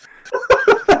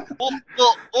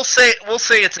 We'll say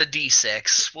it's a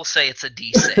D6. We'll say it's a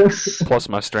D6 Plus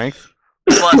my strength.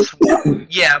 plus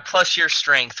plus your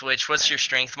strength. What's your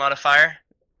strength modifier?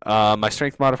 My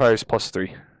strength modifier is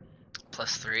 +3.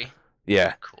 +3.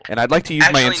 Yeah, Cool. and I'd like to use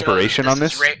my inspiration on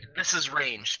this. This is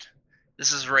ranged.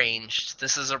 This is ranged.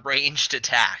 This is a ranged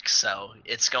attack, so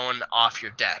it's going off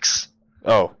your dex.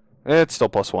 Oh, it's still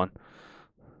 +1.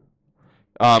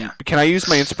 Yeah. Can I use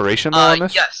my inspiration though on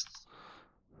this? Yes.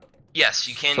 Yes,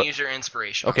 you can So- use your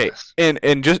inspiration. Okay, On this.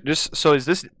 and just so is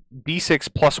this D6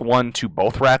 +1 to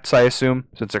both rats? I assume,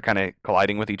 since they're kind of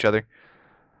colliding with each other.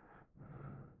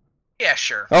 Yeah,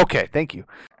 sure. Okay, thank you.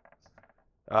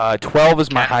 12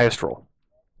 is my Okay. highest roll.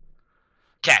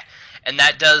 Okay, and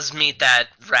that does meet that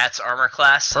rat's armor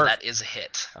class, so Perfect. that is a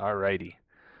hit. Alrighty.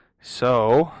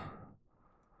 So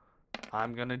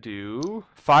I'm gonna do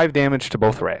 5 damage to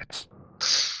both rats.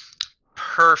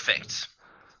 Perfect.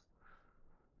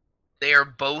 They are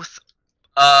both.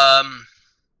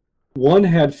 One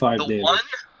had 5 The damage.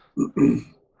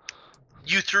 one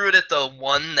you threw it at the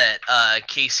one that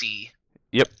Casey.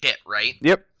 Yep. Hit right.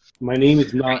 Yep. My name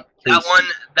is not. That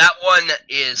Casey. one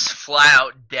is flat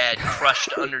out dead,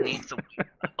 crushed underneath the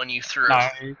when you threw it.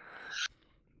 Nice.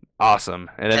 Awesome.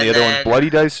 And then And the other then- one's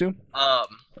bloodied, I assume?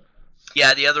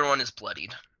 Yeah, the other one is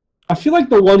bloodied. I feel like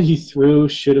the one he threw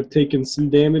should have taken some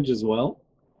damage as well.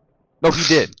 No, he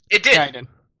did. It did. Yeah, I did.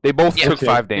 They both Yeah. took Okay.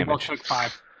 5 They both damage. took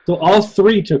 5. So all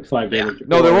 3 took 5 Yeah. damage.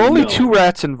 No, there were Or only no. 2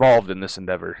 rats involved in this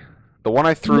endeavor. The one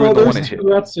I threw No, and the there one was it hit. 2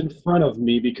 rats in front of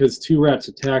me because 2 rats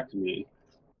attacked me.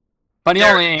 But he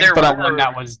There- only aimed there for that were- one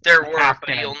that was There were, half but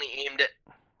he dead. only aimed it.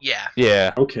 Yeah.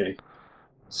 Yeah. Okay.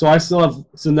 So I still have.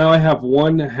 So now I have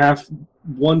one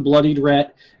bloodied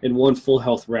rat and 1 full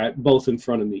health rat, both in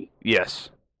front of me. Yes.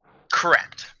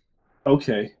 Correct.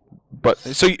 Okay. But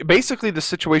so basically the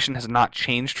situation has not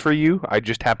changed for you. I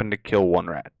just happened to kill 1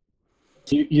 rat.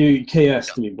 You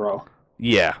KS'd me, bro.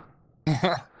 Yeah.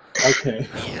 Okay.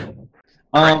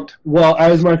 Correct. Well,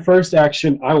 as my first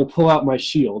action, I will pull out my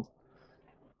shield,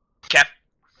 Okay.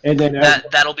 and then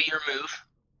That'll be your move.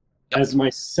 as my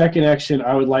second action,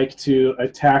 I would like to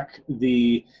attack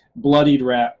the bloodied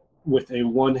rat with a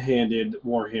one-handed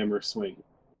warhammer swing.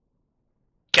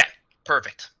 Okay.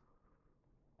 Perfect.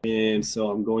 And so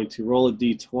I'm going to roll a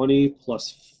d20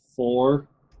 plus 4.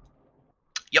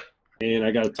 Yep. And I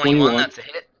got a 21. 21. That's a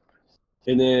hit.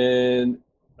 And then,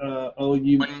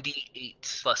 you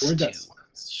 1d8 plus where'd 2. that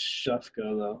stuff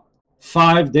go though?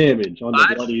 5 damage on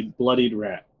the 5? bloodied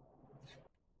rat.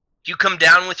 You come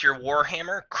down with your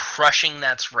warhammer, crushing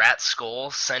that rat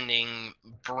skull, sending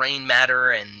brain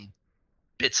matter and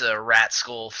bits of rat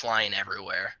skull flying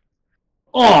everywhere.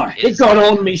 Oh, it It's- got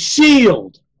on me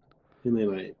shield. And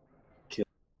then I killed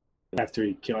after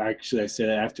he killed. Actually, I said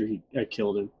after I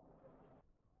killed him.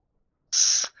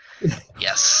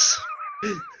 Yes.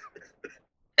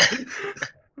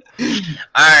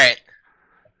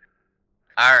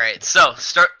 All right. So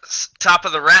top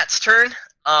of the rat's turn.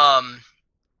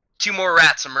 2 more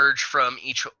rats emerge from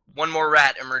each. 1 more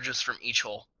rat emerges from each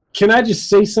hole. Can I just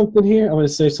say something here? I'm going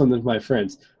to say something to my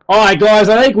friends. All right, guys,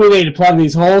 I think we need to plug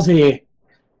these holes here.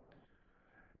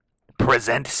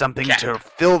 Present something Okay. to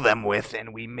fill them with,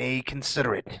 and we may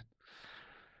consider it.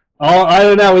 Oh, I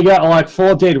don't know. We got like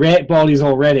 4 dead rat bodies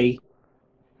already.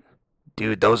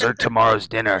 Dude, those are tomorrow's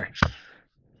dinner.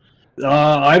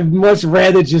 I'd much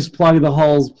rather just plug the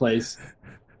holes, please.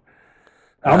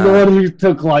 I'm the one who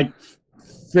took like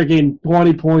freaking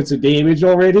 20 points of damage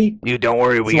already. Dude, don't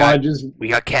worry, so we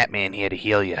got Catman here to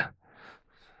heal you.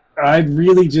 I'd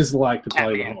really just like to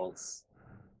plug the Catman. holes.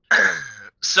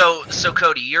 So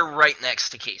Cody, you're right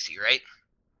next to Casey, right?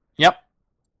 Yep.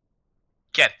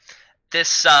 Okay. This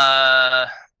so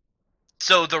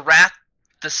the rat,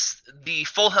 the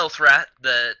full health rat,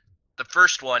 the the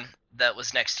first one that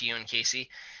was next to you and Casey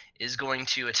is going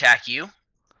to attack you.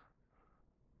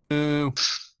 Ooh.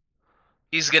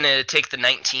 He's going to take the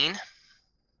 19.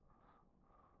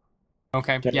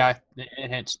 Okay, yeah,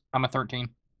 it hits. I'm a 13.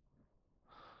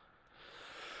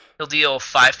 He'll deal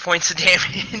 5 points of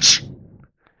damage.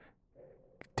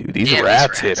 Dude, these Damn,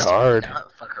 rats hit do hard.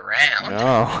 not fuck around.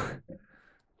 No.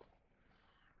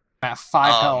 I'm at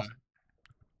 5 health.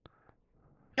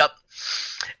 Yep.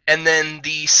 And then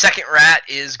the second rat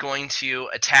is going to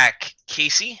attack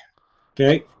Casey.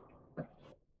 Okay.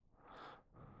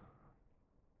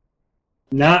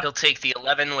 Not He'll take the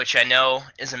 11, which I know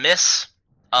is a miss.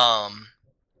 And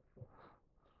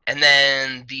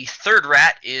then the third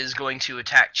rat is going to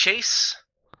attack Chase,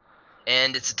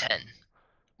 and it's a 10,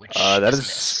 which That is a is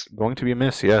miss. going to be a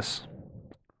miss, yes.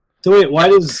 so. Wait, why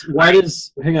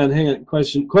does hang on?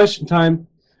 Question time.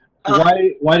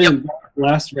 Why didn't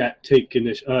last rat take an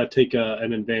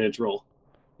advantage roll?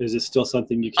 Is it still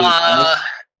something you can't?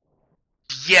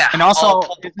 Yeah. And also,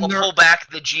 I'll isn't there- pull back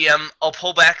the GM. I'll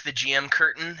pull back the GM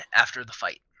curtain after the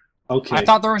fight. Okay. I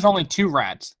thought there was only 2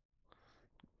 rats.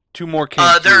 2 more came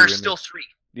There through are and still 3.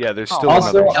 Yeah, there's Oh. still Also,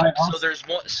 another one. I Yep. also- So there's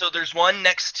one. So there's one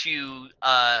next to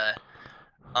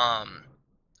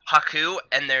Haku,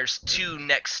 and there's 2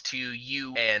 next to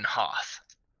you and Hoth.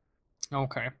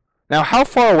 Okay. Now, how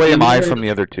far away am I Yeah. from the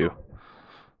other 2?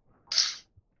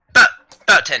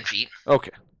 About 10 feet.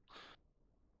 Okay.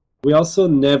 We also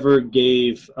never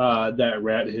gave that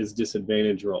rat his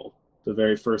disadvantage roll. The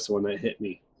very first one that hit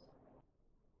me.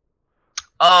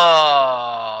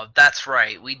 Oh, that's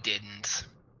right. We didn't.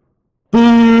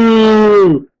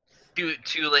 Boo!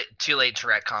 Too late to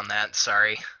retcon that.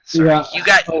 Sorry. Yeah. You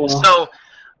got Oh, well.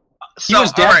 He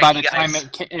was dead alright, by you the time guys.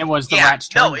 it was the Yeah. rat's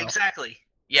turn. No, though. exactly.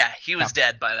 Yeah, he was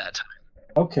dead by that time.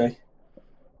 Okay.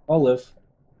 I'll live.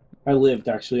 I lived,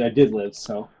 actually. I did live,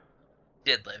 so.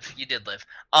 You did live.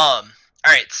 All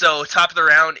right. So top of the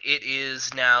round, it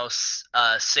is now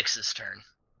Six's turn.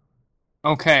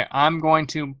 Okay, I'm going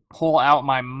to pull out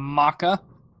my maca,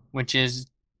 which is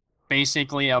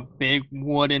basically a big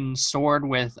wooden sword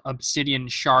with obsidian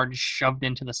shards shoved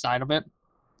into the side of it.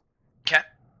 Okay.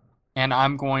 And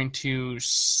I'm going to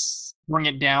bring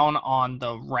it down on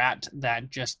the rat that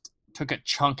just took a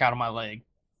chunk out of my leg.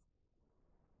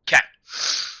 Okay.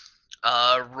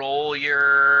 Roll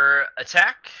your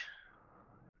attack.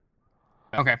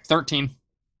 Okay, 13.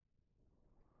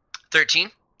 13.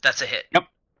 That's a hit.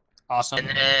 Awesome. And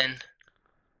then,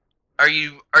 are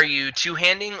you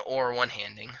two-handing or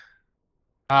one-handing?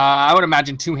 I would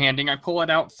imagine two-handing. I pull it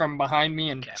out from behind me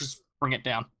and Okay. just bring it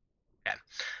down.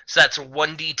 So that's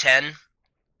 1d10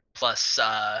 plus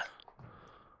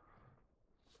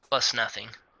nothing,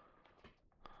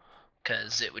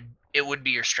 because it would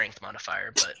be your strength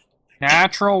modifier, but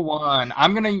Natural 1.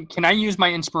 Can I use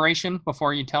my inspiration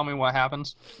before you tell me what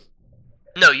happens?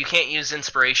 no, you can't use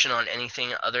inspiration on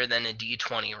anything other than a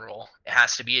d20 roll. It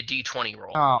has to be a d20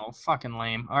 roll. Oh, fucking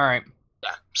lame. All right.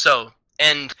 Yeah. So,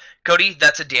 and Cody,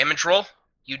 that's a damage roll.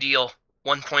 You deal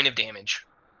 1 point of damage.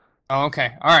 Oh,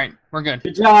 okay. All right. We're good.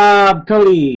 Good job,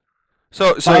 Cody.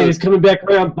 So Fight is coming back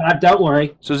around, but don't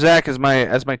worry. So Zach, as my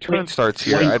turn starts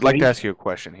here, wait, I'd like to wait. ask you a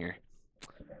question here.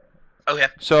 Okay.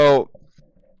 So,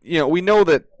 we know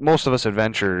that most of us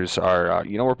adventurers are,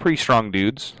 we're pretty strong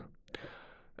dudes.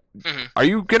 Mhm. Are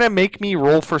you gonna make me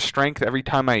roll for strength every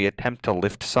time I attempt to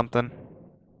lift something?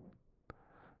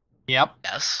 Yep.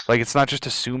 Yes. Like, it's not just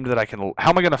assumed that I can.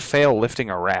 How am I gonna fail lifting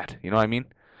a rat? You know what I mean?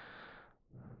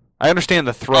 I understand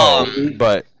the throw,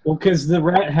 but Well, because the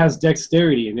rat has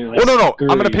dexterity, and no. I'm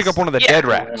gonna pick up one of the Yeah. dead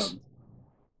rats.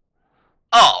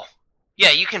 Oh, yeah.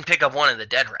 You can pick up one of the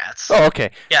dead rats. Oh, okay.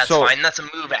 Yeah, it's so fine. That's a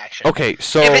move action. okay,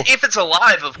 so If it's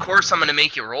alive, of course I'm gonna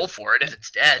make you roll for it. If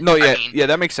it's dead, no, yeah, I mean, yeah,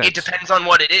 that makes sense. it depends on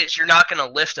what it is. You're not gonna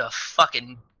lift a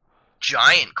fucking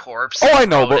giant corpse. Oh, and I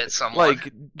know, throw it but at someone.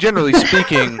 like generally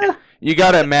speaking, you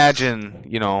gotta imagine,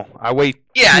 I weigh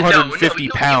yeah, 250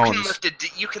 no, pounds.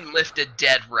 You can lift a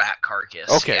dead rat carcass.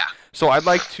 Okay. Yeah. So I'd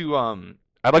like to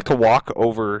walk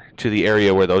over to the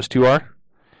area where those two are.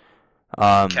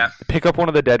 Okay. Pick up one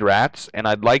of the dead rats, and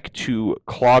I'd like to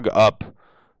clog up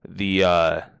the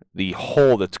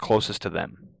hole that's closest to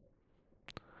them.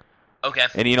 Okay.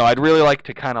 And I'd really like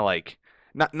to kind of like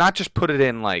not just put it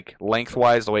in like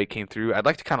lengthwise the way it came through. I'd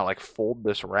like to kind of like fold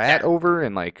this rat over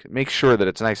and like make sure that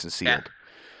it's nice and sealed.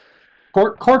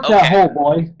 Cork that Okay. hole,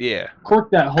 boy. Yeah.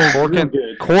 Cork that hole real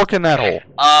good. Cork in that hole.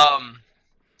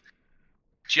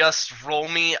 Just roll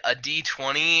me a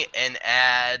d20 and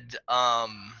add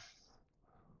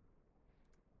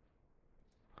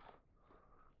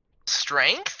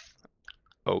strength.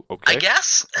 Oh, okay. I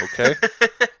guess. Okay.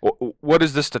 What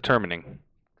is this determining?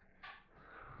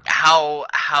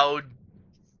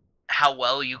 how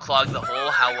well you clog the hole,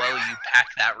 how well you pack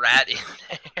that rat in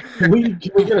there. Can we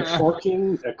get a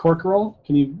cork roll?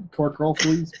 Can you cork roll,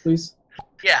 please?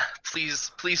 Yeah, please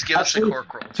give us a Actually,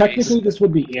 cork roll. Technically, Please. this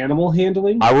would be animal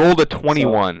handling. I rolled a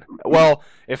 21. Well,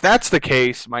 if that's the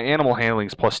case, my animal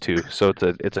handling's +2, so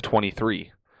it's a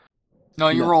 23. No,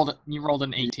 you No. rolled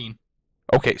an 18.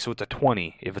 Okay, so it's a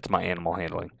 20 if it's my animal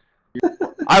handling.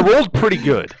 I rolled pretty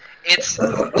good. It's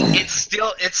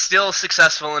still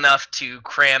successful enough to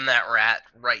cram that rat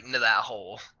right into that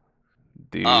hole.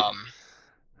 Dude.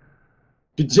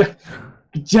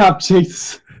 Good job,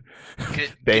 Chase.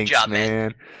 Good Thanks, job,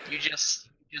 man. You just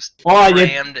Oh, I did-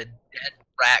 crammed a dead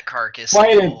rat carcass Why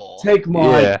in the didn't hole. take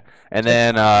mine? Yeah. And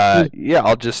then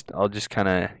I'll just kind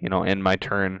of, end my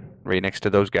turn right next to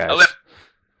those guys.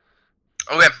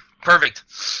 Okay, perfect.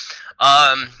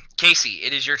 Casey,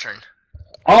 it is your turn.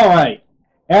 All right.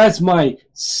 As my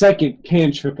second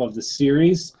cantrip of the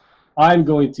series, I'm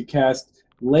going to cast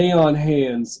Lay on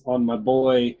Hands on my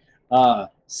boy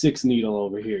Six Needle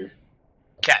over here.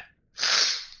 Okay.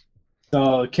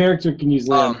 So a character can use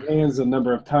Lay on Hands a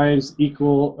number of times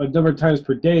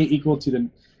per day equal to the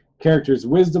character's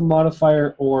Wisdom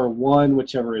modifier or 1,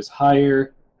 whichever is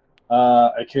higher.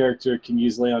 A character can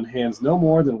use Lay on Hands no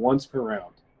more than once per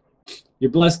round. Your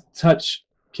Blessed Touch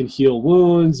can heal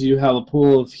wounds. You have a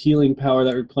pool of healing power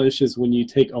that replenishes when you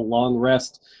take a long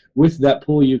rest. With that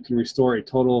pool, you can restore a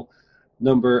total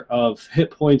number of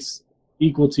hit points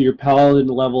equal to your paladin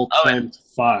level times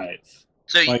 5.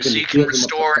 So you can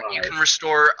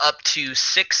restore up to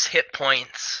 6 hit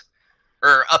points,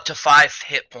 or up to 5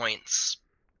 hit points.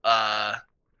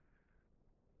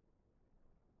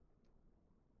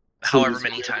 However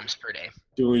many times per day.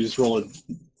 Do we just roll it?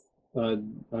 I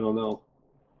don't know.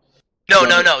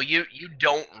 No. You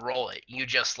don't roll it. You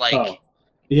just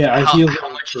Yeah, I heal him how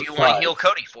much for do you 5. want to heal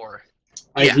Cody for?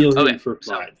 I heal him for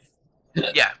 5.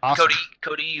 Yeah, Awesome.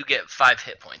 Cody, you get 5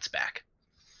 hit points back.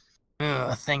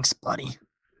 Ugh, thanks, buddy.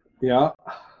 Yeah.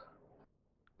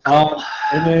 And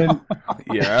then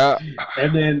Yeah.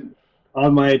 and then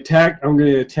on my attack, I'm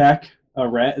going to attack a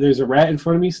rat. There's a rat in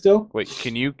front of me still. Wait,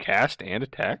 can you cast and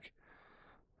attack?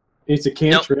 It's a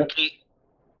cantrip. Nope.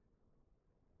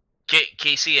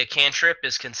 Casey, a cantrip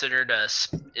is considered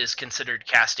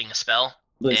casting a spell.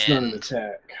 But it's not an and-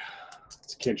 attack.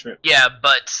 It's a cantrip. Yeah,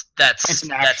 but that's It's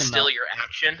an action, still though. your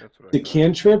action. That's what The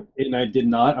cantrip, and I did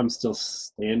not. I'm still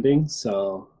standing,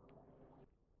 so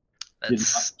did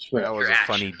That's not That was your a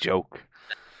action. funny joke.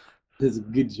 This is a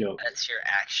good joke. That's your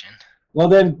action. Well,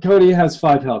 then Cody has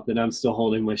 5 health, and I'm still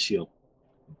holding my shield.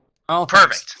 Oh,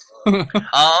 thanks. Perfect.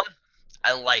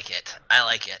 I like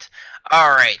it. All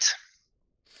right.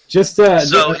 Just So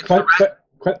just it's the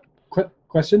quick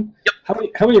question. Yep.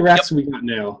 How many rats do we got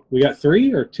now? We got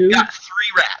 3 or 2? We got 3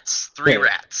 rats. 3 Okay.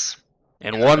 rats.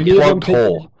 And one Any of them plugged take-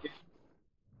 hole.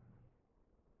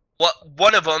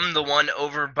 One of them, the one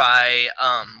over by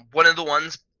one of the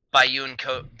ones by you and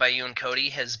Cody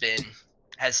has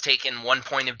taken 1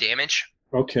 point of damage.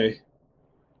 Okay.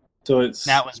 So it's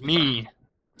That was me.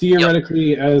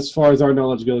 theoretically, as far as our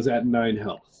knowledge goes, at 9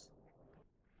 health.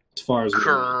 As far as we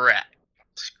know.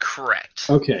 Correct.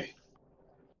 Okay.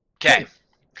 Okay.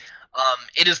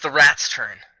 It is the rat's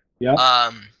turn.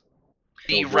 Yeah.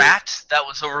 The Oh, boy. rat that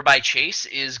was over by Chase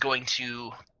is going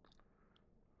to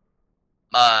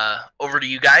over to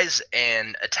you guys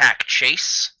and attack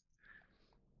Chase.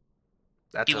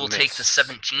 That's He a will miss. take the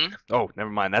 17. Oh, never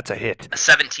mind. That's a hit. A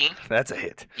 17. That's a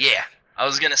hit. Yeah. I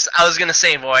was gonna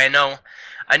say, boy,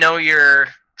 I know your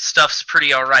stuff's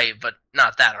pretty alright, but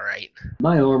not that alright.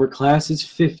 My armor class is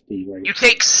 50 right You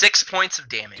take 6 points of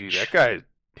damage. Dude, that guy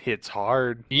hits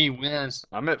hard. Gee whiz.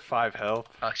 I'm at 5 health.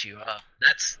 Fucked you up.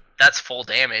 That's full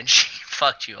damage. He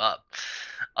fucked you up.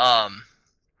 I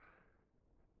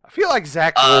feel like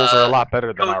Zach's rolls are a lot better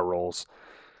than Cody- our rolls.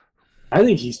 I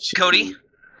think he's cheating. Cody?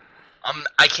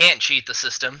 I can't cheat the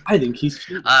system. I think he's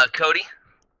cheating. Cody,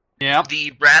 Yep.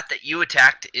 the rat that you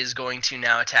attacked is going to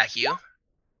now attack you.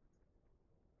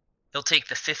 He'll take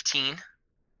the 15.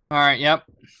 All right. Yep.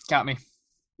 Got me.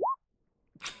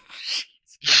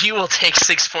 You will take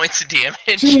 6 points of damage.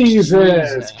 Jesus.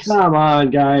 Jesus. Come on,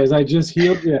 guys. I just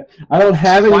healed you. I don't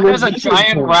have any Why more does a hit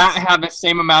giant points. rat have the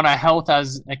same amount of health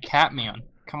as a cat man?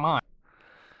 Come on.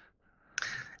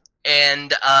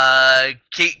 And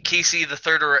Casey, the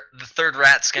third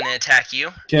rat's going to attack you.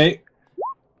 Okay.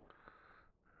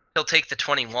 He'll take the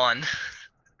 21.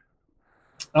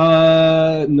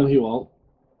 No, he won't.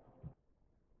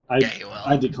 Yeah, he will.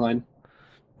 I decline.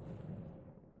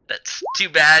 That's too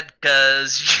bad,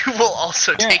 because you will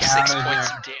also Get take 6 outta points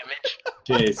here. of damage.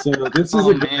 Okay, so this is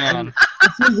Oh, a man.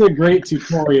 this is a great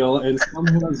tutorial, and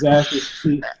somehow Zach is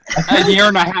cheating. A year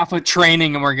and a half of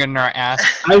training, and we're getting our ass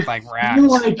I kicked by rats. feel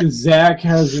like Zach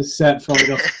has this set for like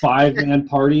a 5-man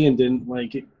party and didn't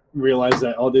like realize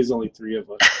that there's only 3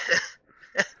 of us.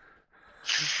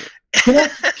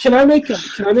 Can I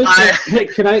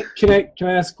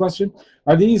ask a question?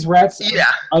 Are these rats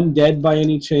Yeah. undead by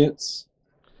any chance?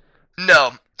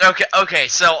 No. Okay.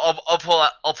 So I'll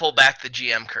pull back the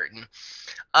GM curtain.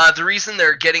 The reason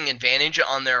they're getting advantage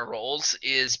on their rolls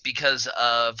is because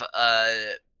of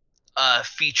a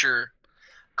feature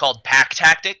called pack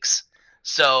tactics.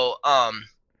 So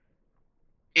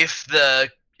if the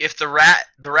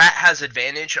rat has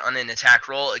advantage on an attack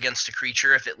roll against a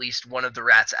creature if at least one of the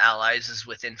rat's allies is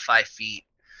within 5 feet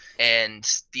and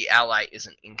the ally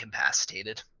isn't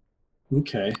incapacitated.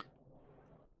 Okay.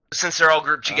 Since they're all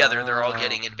grouped together, they're all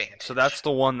getting advantage. So that's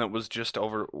the one that was just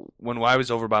over. When I was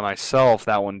over by myself,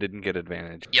 that one didn't get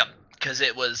advantage. Yep, because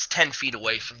it was 10 feet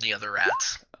away from the other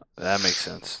rats. That makes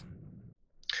sense.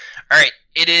 All right,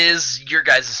 it is your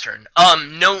guys' turn.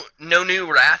 No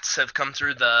new rats have come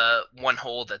through the one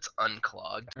hole that's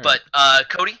unclogged. Alright. But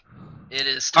Cody, it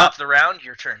is top of the round.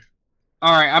 Your turn.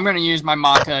 All right, I'm gonna use my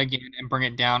Maka again and bring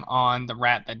it down on the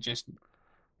rat that just.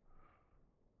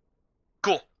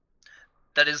 Cool.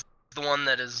 That is the one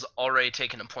that has already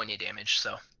taken a point of damage.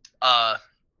 So,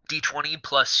 D20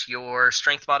 plus your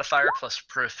strength modifier plus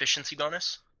proficiency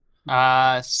bonus.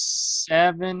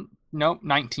 7. Nope,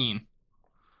 19.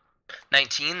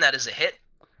 19. That is a hit.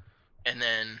 And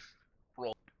then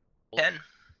roll 10.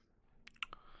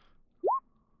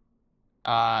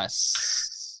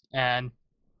 And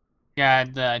yeah,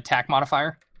 the attack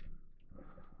modifier.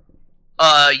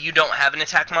 You don't have an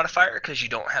attack modifier because you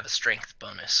don't have a strength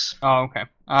bonus. Oh, okay.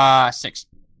 6.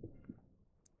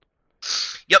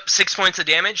 Yep, 6 points of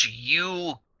damage.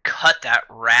 You cut that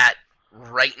rat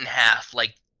right in half,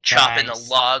 like chopping Nice.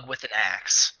 a log with an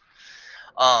axe.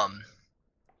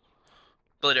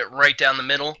 Split it right down the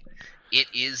middle. It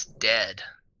is dead.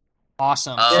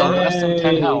 Awesome. So less than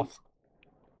 10 Yay. health.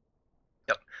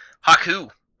 Haku.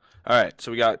 All right,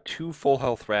 so we got 2 full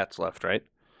health rats left, right?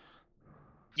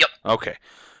 Yep. Okay.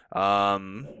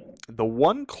 The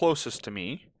one closest to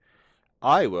me,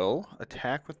 I will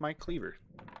attack with my cleaver.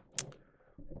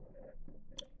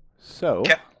 So,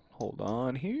 Okay. hold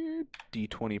on here.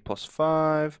 D20 plus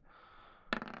 5.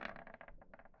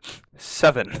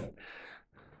 7.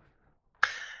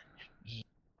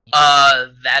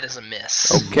 That is a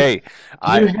miss. Okay.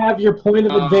 Do you have your point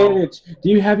of Oh. advantage? Do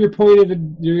you have your point of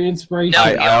your inspiration? No,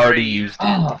 I you already used it.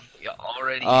 Ah. You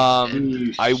already used it.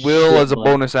 You I will, as a shitbug.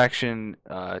 bonus action,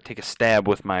 take a stab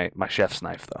with my chef's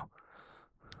knife, though.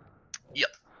 Yep.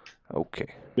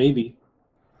 Okay. Maybe.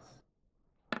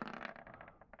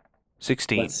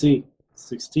 16. Let's see.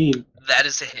 16. That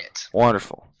is a hit.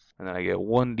 Wonderful. And then I get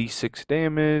 1d6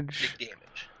 damage. Big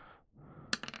damage.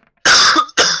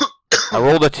 I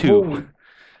rolled a 2. Oh.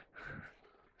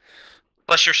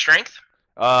 Plus your strength?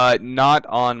 Not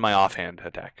on my offhand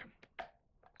attack.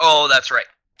 Oh, that's right.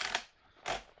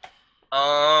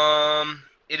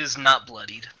 It is not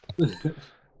bloodied.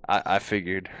 I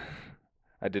figured.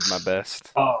 I did my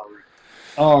best.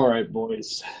 All right,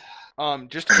 boys.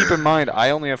 Just to keep in mind,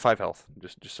 I only have 5 health.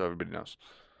 Just so everybody knows.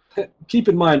 Keep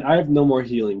in mind, I have no more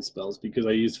healing spells because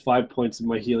I used 5 points of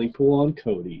my healing pool on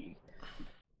Cody.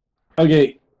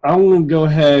 Okay, I'm going to go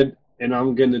ahead and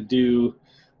I'm going to do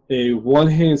a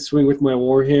one-hand swing with my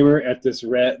Warhammer at this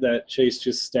rat that Chase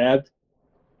just stabbed.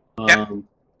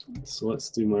 So let's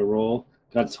do my roll.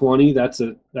 Got 20. That's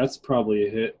probably a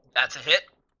hit. That's a hit.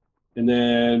 And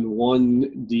then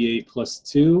 1d8 plus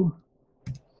 2.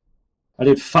 I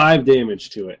did 5 damage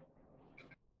to it.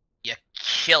 You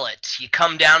kill it. You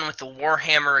come down with the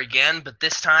Warhammer again, but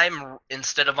this time,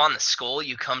 instead of on the skull,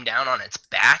 you come down on its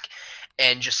back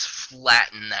and just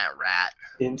flatten that rat.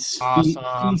 And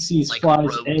Awesome. feces Like flies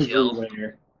roadkill.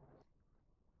 everywhere.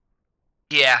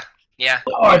 Yeah.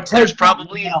 Oh, There's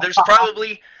probably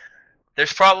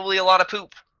a lot of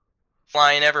poop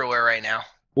flying everywhere right now.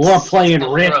 We're playing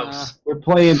Still Rick. gross. We're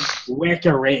playing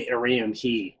Whack-A-Rat around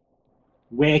here.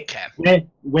 Okay.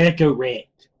 Whack-A-Rat.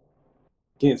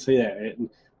 Can't say that. Right?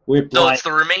 We're So playing. it's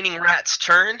the remaining rat's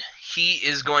turn. He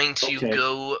is going to Okay.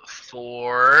 go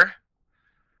for.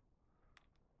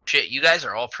 Shit, you guys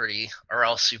are all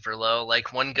super low.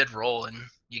 Like one good roll and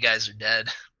you guys are dead.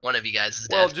 One of you guys is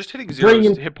Well, dead. just hitting Bring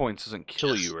 0 him- hit points doesn't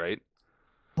kill you, right?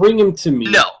 Bring him to me.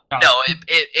 No,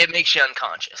 it makes you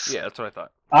unconscious. Yeah, that's what I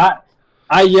thought.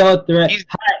 I yell at the rat. He's-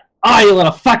 Hi, you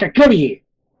little fucker, come here.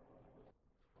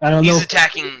 I don't know He's if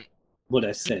attacking. what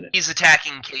I said. He's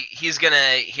attacking. He's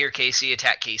gonna hear Casey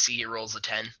attack Casey. He rolls a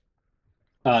 10.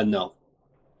 No.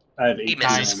 I have He 8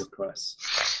 misses.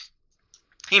 requests.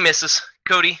 He misses.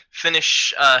 Cody,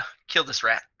 finish. Kill this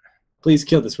rat. Please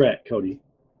kill this rat, Cody.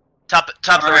 Top of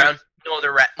the Alright. round.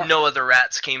 No other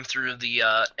rats came through the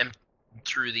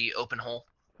through the open hole.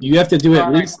 You have to do at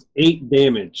Alright. least 8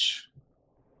 damage.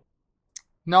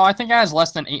 No, I think it has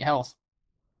less than 8 health.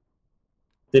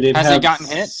 Did it Has it have gotten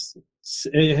hit?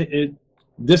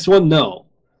 This one, no.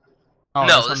 Oh,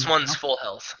 No, this one's full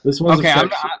health. This one's Okay, a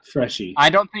freshie. I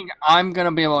don't think I'm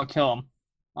gonna be able to kill him.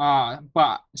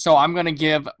 But so I'm gonna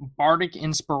give Bardic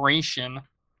Inspiration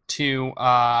to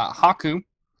Haku.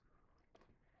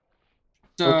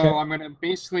 So Okay. I'm gonna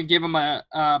basically give him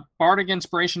a Bardic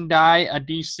Inspiration die, a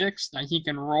D6 that he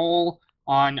can roll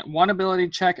on one ability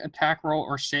check, attack roll,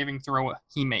 or saving throw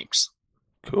he makes.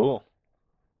 Cool.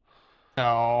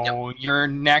 So your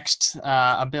next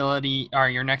ability or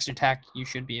your next attack, you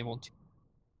should be able to.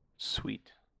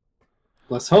 Sweet.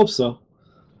 Let's hope so.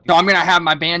 So I'm gonna have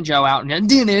my banjo out and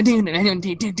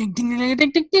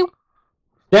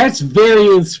That's very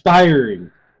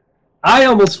inspiring. I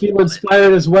almost feel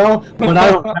inspired as well, but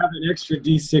I don't have an extra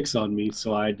D6 on me,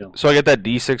 so I don't. So I get that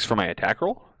D6 for my attack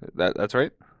roll? That's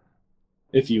right?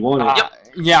 If you want it.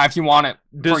 yeah, if you want it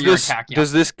for Does your this, attack. Yeah.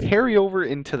 does this carry over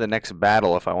into the next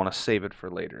battle if I want to save it for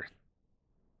later?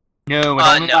 No, it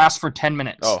only no. lasts for 10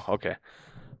 minutes. Oh, okay.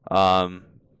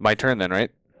 My turn then,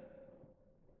 right?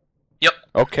 Yep.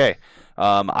 Okay.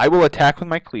 I will attack with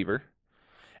my cleaver.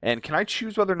 And can I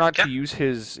choose whether or not to Okay. use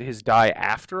his die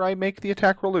after I make the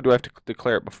attack roll, or do I have to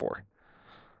declare it before?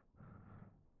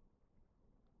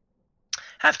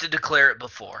 Have to declare it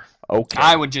before. Okay.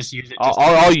 I would just use it.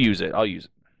 I'll use it. I'll use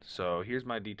it. So here's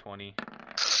my D20.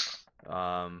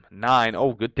 9.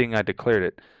 Oh, good thing I declared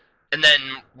it. And then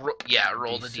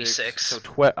roll the D6 So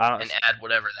and add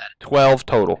whatever that. 12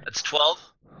 total. That's 12.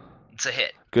 It's a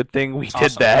hit. Good thing we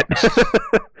did Awesome.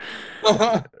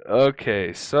 that.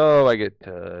 Okay, so I get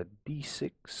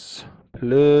D6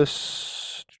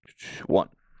 plus 1.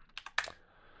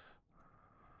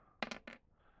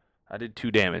 I did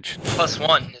 2 damage. Plus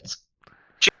 1. It's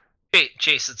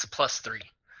Chase. It's a plus 3.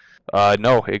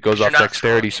 No, it goes You're off not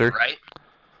dexterity, throwing sir. it, right?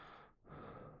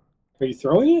 Are you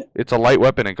throwing it? It's a light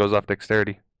weapon. It goes off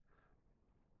dexterity.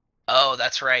 Oh,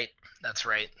 that's right. That's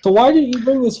right. So why didn't you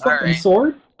bring this fucking Alright.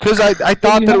 sword? Because I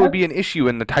thought you that it have? would be an issue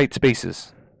in the tight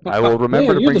spaces. I will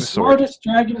remember Man, to you're bring the the sword. smartest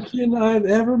dragon king I've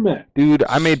ever met. Dude,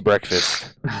 I made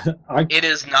breakfast. It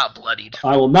is not bloodied.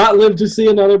 I will not live to see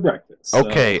another breakfast. so-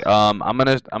 Okay, I'm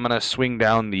gonna swing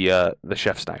down the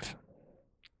chef's knife.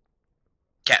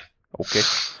 'Kay. Okay.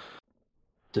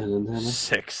 Dun-dun-dun-dun.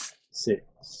 6.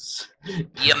 6.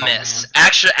 You miss.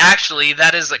 Actually,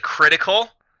 that is a critical.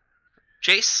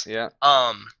 Chase. Yeah.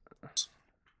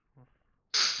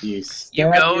 You You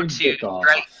stab go your to dick off.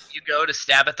 You go to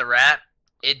stab at the rat.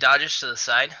 It dodges to the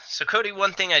side. So Cody,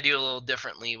 one thing I do a little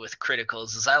differently with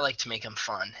criticals is I like to make them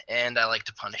fun, and I like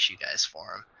to punish you guys for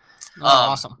them. Oh,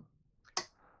 awesome.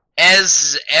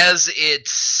 As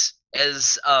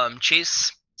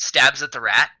Chase stabs at the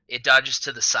rat, it dodges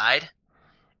to the side,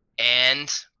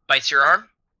 and bites your arm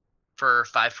for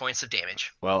 5 points of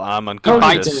damage. Well, I'm Bites.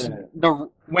 unconscious.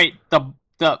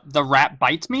 The rat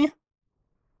bites me?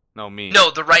 No, me.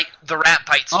 No, the rat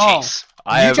bites Oh. Chase.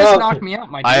 I You have just knocked me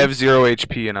out, my dude. I have 0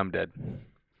 HP and I'm dead.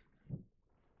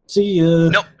 See ya.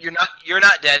 Nope, you're not. You're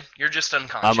not dead. You're just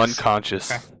unconscious. I'm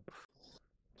unconscious.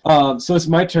 Okay. So it's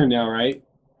my turn now, right?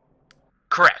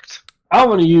 Correct. I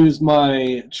want to use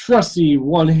my trusty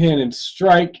one-handed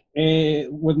strike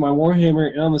with my warhammer,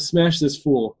 and I'm gonna smash this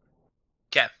fool.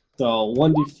 'Kay. So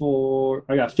 1d4.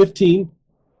 I got 15.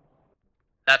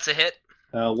 That's a hit.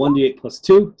 1d8 plus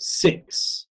 2,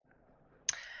 6.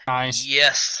 Nice.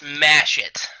 Yes, smash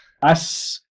it. I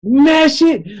smash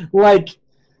it like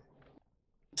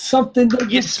something that You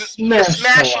gets smash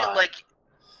smashed a it lot. like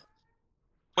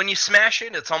when you smash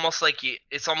it. It's almost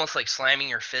like slamming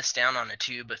your fist down on a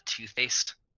tube of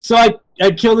toothpaste. So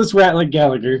I kill this rat like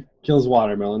Gallagher kills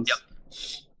watermelons.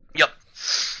 Yep.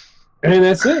 And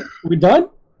that's it. We done?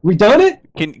 We done it?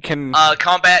 Can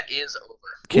Combat is over.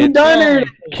 We done it.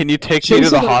 can you take me to Chasing the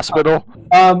the- hospital?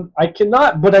 I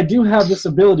cannot, but I do have this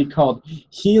ability called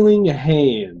Healing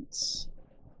Hands.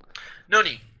 No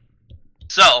need.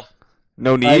 So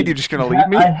No need. You're just gonna leave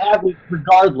me? I have it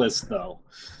regardless, though.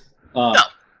 No.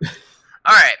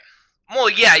 All right. Well,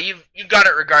 yeah, you've got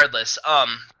it regardless.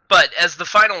 But as the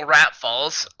final rat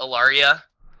falls, Ilaria,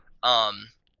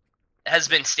 has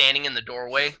been standing in the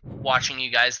doorway watching you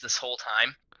guys this whole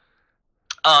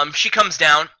time. She comes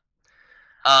down.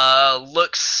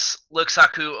 looks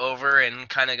Haku over and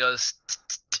kind of goes,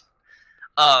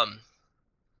 um,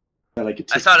 Like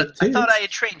I thought I had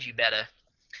trained you better,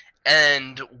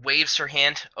 and waves her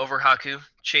hand over Haku.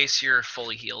 Chase, you're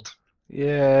fully healed.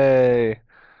 Yay.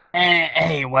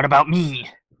 Hey, what about me?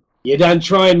 You done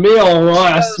trying me all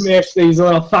right? I smashed these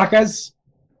little fuckers.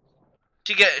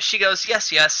 She goes,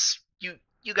 yes,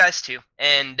 you guys too,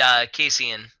 and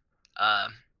Casey and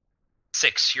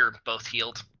 6, you're both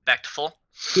healed, back to full.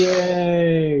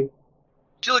 Yay!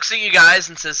 She looks at you guys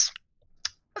and says,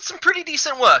 "That's some pretty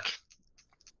decent work.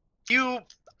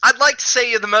 I'd like to say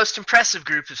you're the most impressive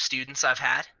group of students I've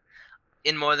had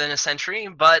in more than a century,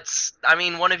 but I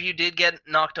mean, one of you did get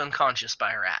knocked unconscious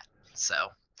by a rat, so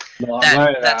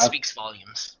that speaks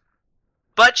volumes.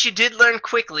 But you did learn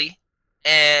quickly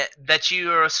that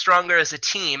you are stronger as a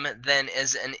team than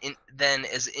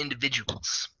as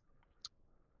individuals."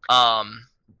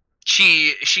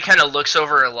 She kind of looks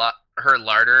over her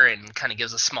larder and kind of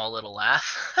gives a small little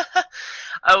laugh.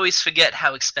 I always forget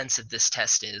how expensive this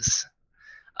test is.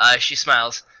 She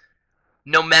smiles.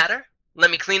 No matter.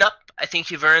 Let me clean up. I think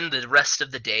you've earned the rest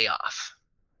of the day off.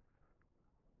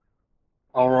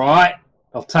 All right,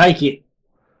 I'll take it.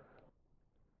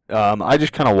 I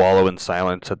just kind of wallow in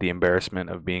silence at the embarrassment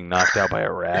of being knocked out by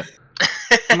a rat.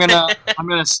 I'm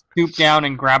gonna stoop down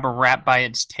and grab a rat by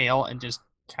its tail and just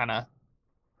kind of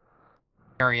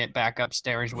carry it back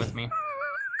upstairs with me.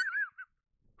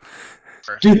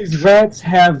 Do these rats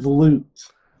have loot?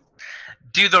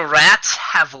 Do the rats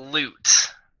have loot?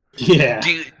 Yeah.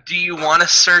 Do you want to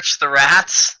search the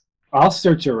rats? I'll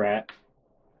search a rat.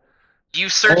 You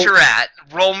search a rat.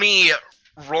 Roll me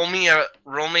a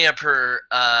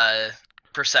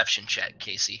perception check,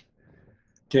 Casey.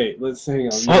 Okay, let's hang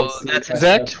on. So Let's see that's if I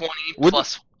Zach, have- 20 Wouldn't-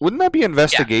 plus. Wouldn't that be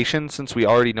investigation since we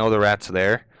already know the rat's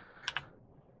there?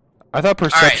 I thought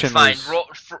perception All right,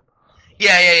 was... fine.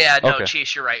 Yeah. No, Okay.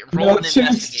 Chase, you're right. Roll No, an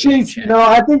investigation Chase, check. no,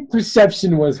 I think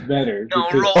perception was better. No,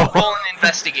 because- roll an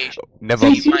investigation. Never.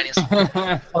 Chase, you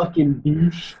Minus fucking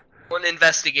douche. one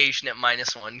investigation at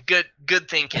 -1. Good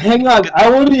thinking. Hang on, Good I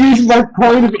want to use my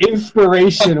point of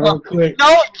inspiration real quick.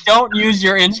 Don't use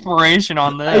your inspiration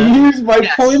on I this. used my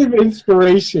Yes. point of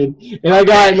inspiration, and I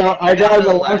got an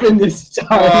 11 this time.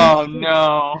 Oh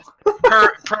no.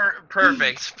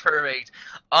 Perfect.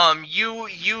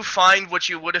 You find what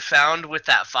you would have found with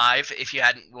that 5 if you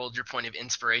hadn't rolled your point of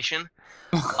inspiration.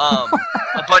 A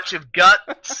bunch of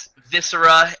guts,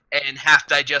 viscera, and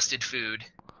half-digested food.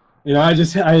 You know, I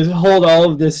just hold all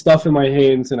of this stuff in my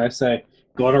hands, and I say,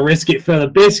 "Gonna risk it for the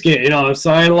biscuit." You know what I'm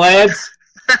saying, lads?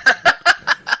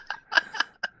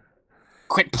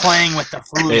 Quit playing with the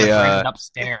food Hey, and bring it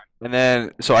upstairs. And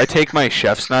then, so I take my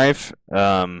chef's knife,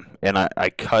 and I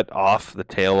cut off the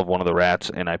tail of one of the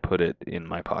rats, and I put it in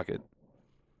my pocket.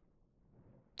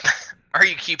 Are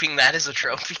you keeping that as a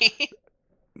trophy?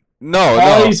 No,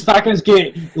 All no. these fuckers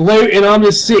get loot, and I'm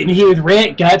just sitting here with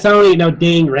rat guts. I don't eat no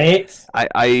dang rats.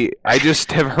 I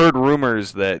just have heard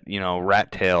rumors that,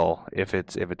 rat tail, if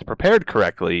it's prepared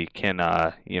correctly, can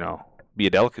be a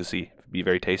delicacy, be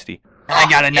very tasty. I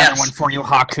got another yes. one for you,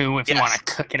 Haku, if you Yes. want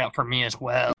to cook it up for me as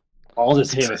well. I'll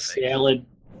just have a Perfect. salad.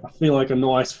 I feel like a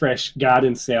nice, fresh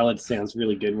garden salad sounds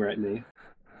really good right now.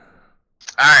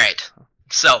 Alright.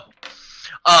 So,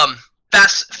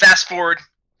 fast forward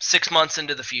 6 months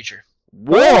into the future.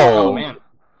 Whoa! Oh man.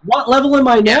 What level am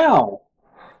I now?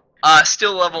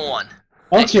 Still level 1.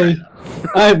 Okay,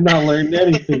 I have not learned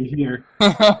anything here.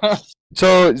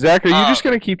 So, Zach, are you Um, just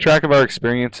going to keep track of our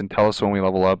experience and tell us when we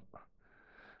level up?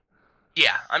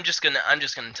 Yeah, I'm just gonna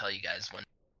tell you guys when.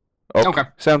 Okay.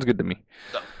 Sounds good to me.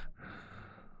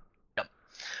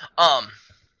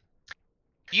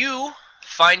 You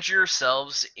find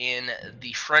yourselves in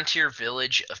the frontier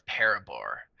village of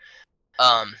Parabor.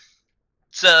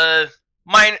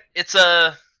 It's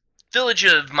a village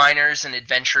of miners and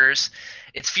adventurers.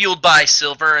 It's fueled by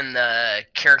silver in the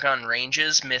Karagon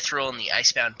Ranges, Mithril, and the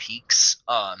Icebound Peaks.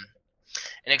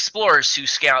 And explorers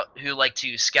who like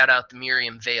to scout out the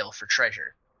Miriam Vale for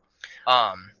treasure.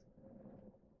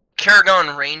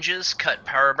 Karagon Ranges cut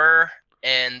Parabur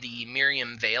and the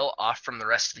Miriam Vale off from the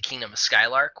rest of the Kingdom of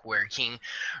Skylark, where King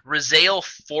Razael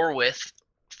Fortwith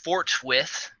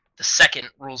II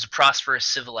rules a prosperous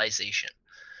civilization.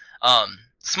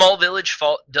 Small village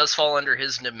does fall under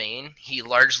his domain. He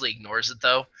largely ignores it,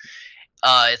 though.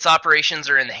 Its operations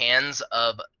are in the hands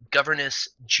of Governess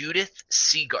Judith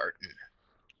Seagarten.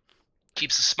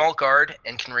 Keeps a small guard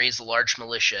and can raise a large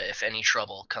militia if any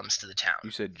trouble comes to the town. You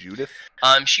said Judith?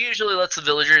 She usually lets the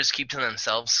villagers keep to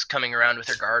themselves, coming around with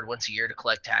her guard once a year to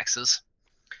collect taxes.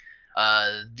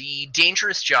 The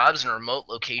dangerous jobs and remote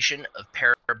location of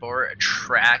Parabor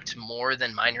attract more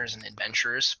than miners and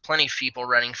adventurers. Plenty of people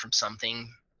running from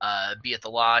something, be it the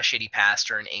law, a shady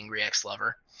past, or an angry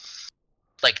ex-lover,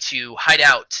 like to hide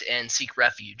out and seek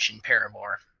refuge in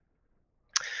Parabor.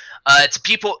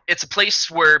 It's a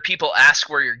place where people ask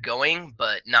where you're going,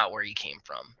 but not where you came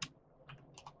from.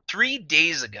 3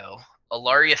 days ago,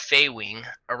 Alaria Faywing,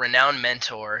 a renowned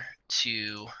mentor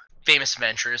to famous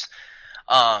adventurers,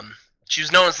 she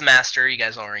was known as the Master. You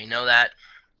guys already know that.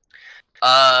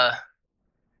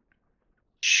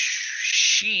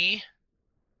 She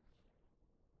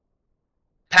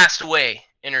passed away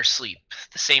in her sleep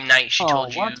the same night she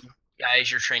told you guys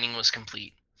your training was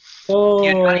complete. You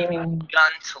had not even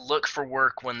begun to look for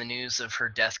work when the news of her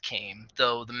death came.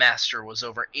 Though the Master was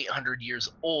over 800 years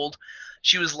old,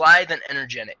 she was lithe and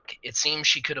energetic. It seems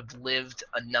she could have lived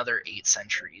another 8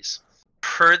 centuries.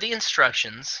 Per the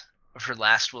instructions of her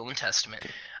last will and testament,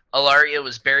 Alaria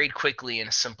was buried quickly in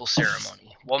a simple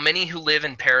ceremony. While many who live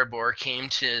in Parabor came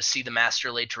to see the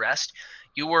Master laid to rest,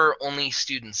 you were only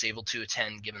students able to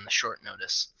attend given the short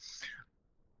notice.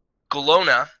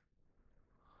 Golona,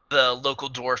 the local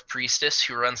dwarf priestess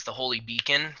who runs the Holy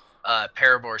Beacon,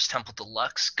 Parabor's Temple to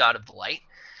Lux, God of the Light,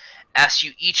 asks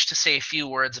you each to say a few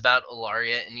words about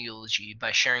Alaria in eulogy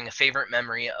by sharing a favorite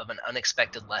memory of an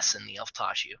unexpected lesson the elf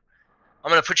taught you.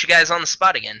 I'm going to put you guys on the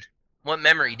spot again. What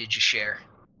memory did you share?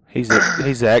 Hey,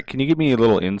 Zach, can you give me a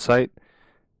little insight?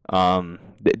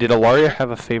 Did Alaria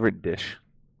have a favorite dish?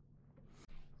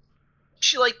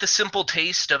 She liked the simple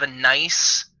taste of a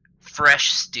nice,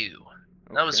 fresh stew.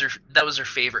 That was her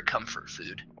favorite comfort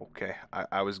food. Okay,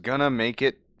 I was gonna make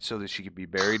it so that she could be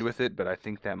buried with it, but I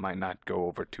think that might not go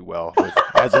over too well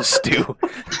as a stew.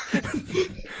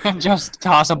 Just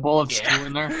toss a bowl of stew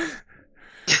in there.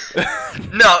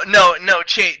 No,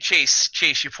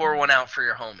 Chase, you pour one out for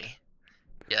your homie.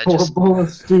 Yeah, Pour a bowl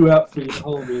of stew out for your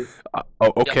homie.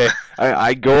 Okay. Yep.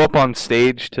 I go up on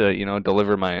stage to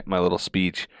deliver my little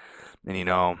speech,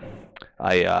 and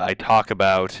I talk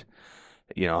about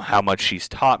how much she's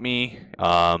taught me,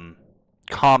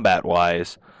 combat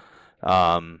wise.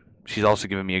 She's also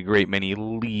given me a great many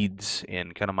leads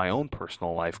in kind of my own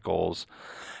personal life goals.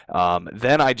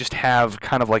 Then I just have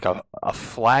kind of like a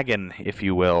flagon, if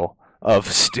you will, of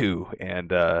stew,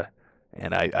 and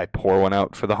I pour one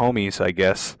out for the homies, I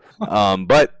guess.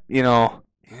 But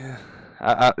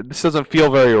this doesn't feel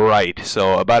very right.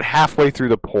 So about halfway through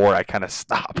the pour, I kind of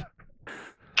stop.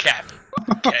 Cap.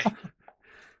 Okay.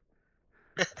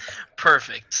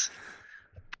 Perfect.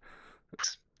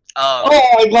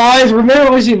 Oh, guys,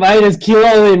 remember when she made us kill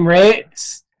all them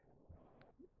rats?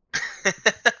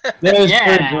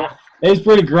 It was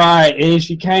pretty great. And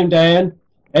she came down,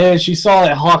 and she saw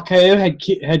that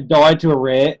Haku had died to a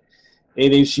rat,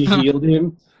 and then she healed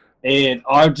him. And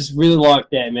I just really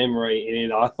liked that memory,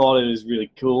 and I thought it was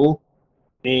really cool.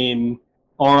 And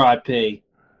R.I.P.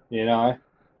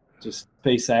 Just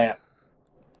peace out.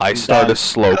 I start a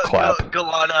slow clap.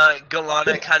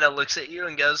 Golana kind of looks at you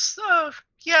and goes, "Oh,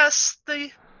 yes,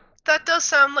 that does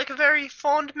sound like a very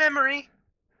fond memory."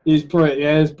 It's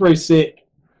pretty sick,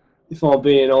 if I'm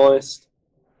being honest.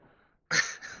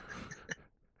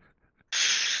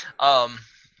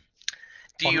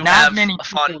 Do you have a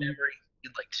fond memory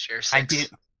you'd like to share, Six? I do.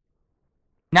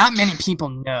 Not many people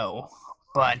know,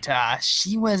 but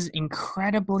she was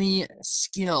incredibly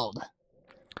skilled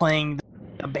playing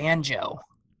the banjo.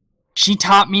 She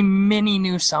taught me many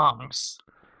new songs,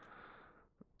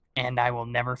 and I will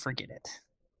never forget it.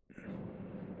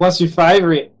 What's your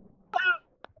favorite?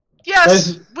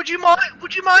 Yes. Would you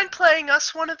mind playing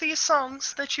us one of these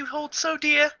songs that you hold so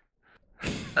dear?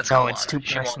 No, it's too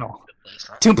personal.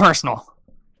 Too personal.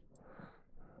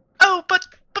 Oh, but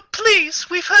please,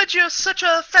 we've heard you're such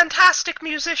a fantastic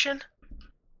musician.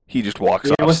 He just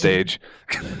walks off stage.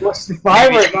 What's your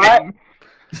favorite, mate?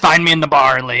 Find me in the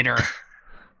bar later.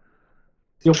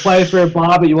 You'll play it for a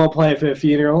bar, but you won't play it for a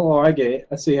funeral? Oh, I get it.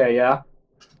 I see how you are.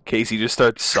 Casey just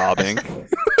starts sobbing.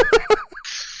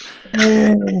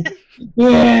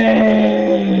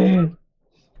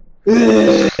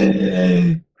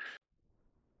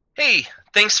 Hey,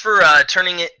 thanks for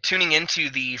tuning into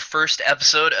the first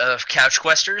episode of Couch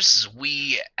Questers.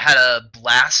 We had a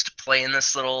blast playing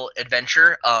this little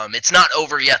adventure. It's not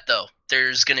over yet, though.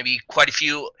 There's going to be quite a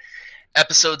few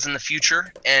episodes in the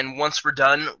future, and once we're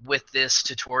done with this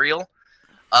tutorial,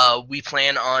 we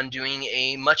plan on doing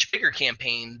a much bigger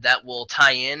campaign that will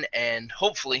tie in and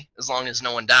hopefully, as long as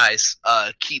no one dies,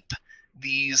 keep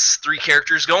these 3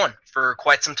 characters going for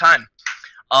quite some time.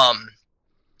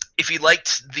 If you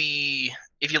liked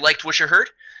what you heard,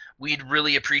 we'd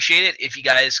really appreciate it if you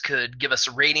guys could give us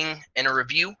a rating and a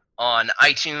review on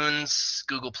iTunes,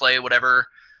 Google Play, whatever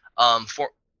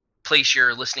place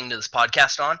you're listening to this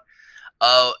podcast on.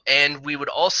 And we would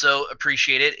also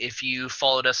appreciate it if you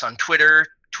followed us on Twitter,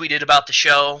 tweeted about the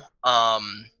show,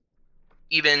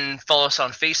 even follow us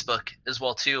on Facebook as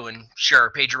well too, and share our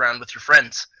page around with your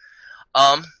friends.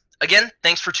 Again,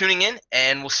 thanks for tuning in,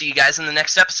 and we'll see you guys in the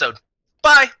next episode.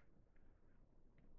 Bye!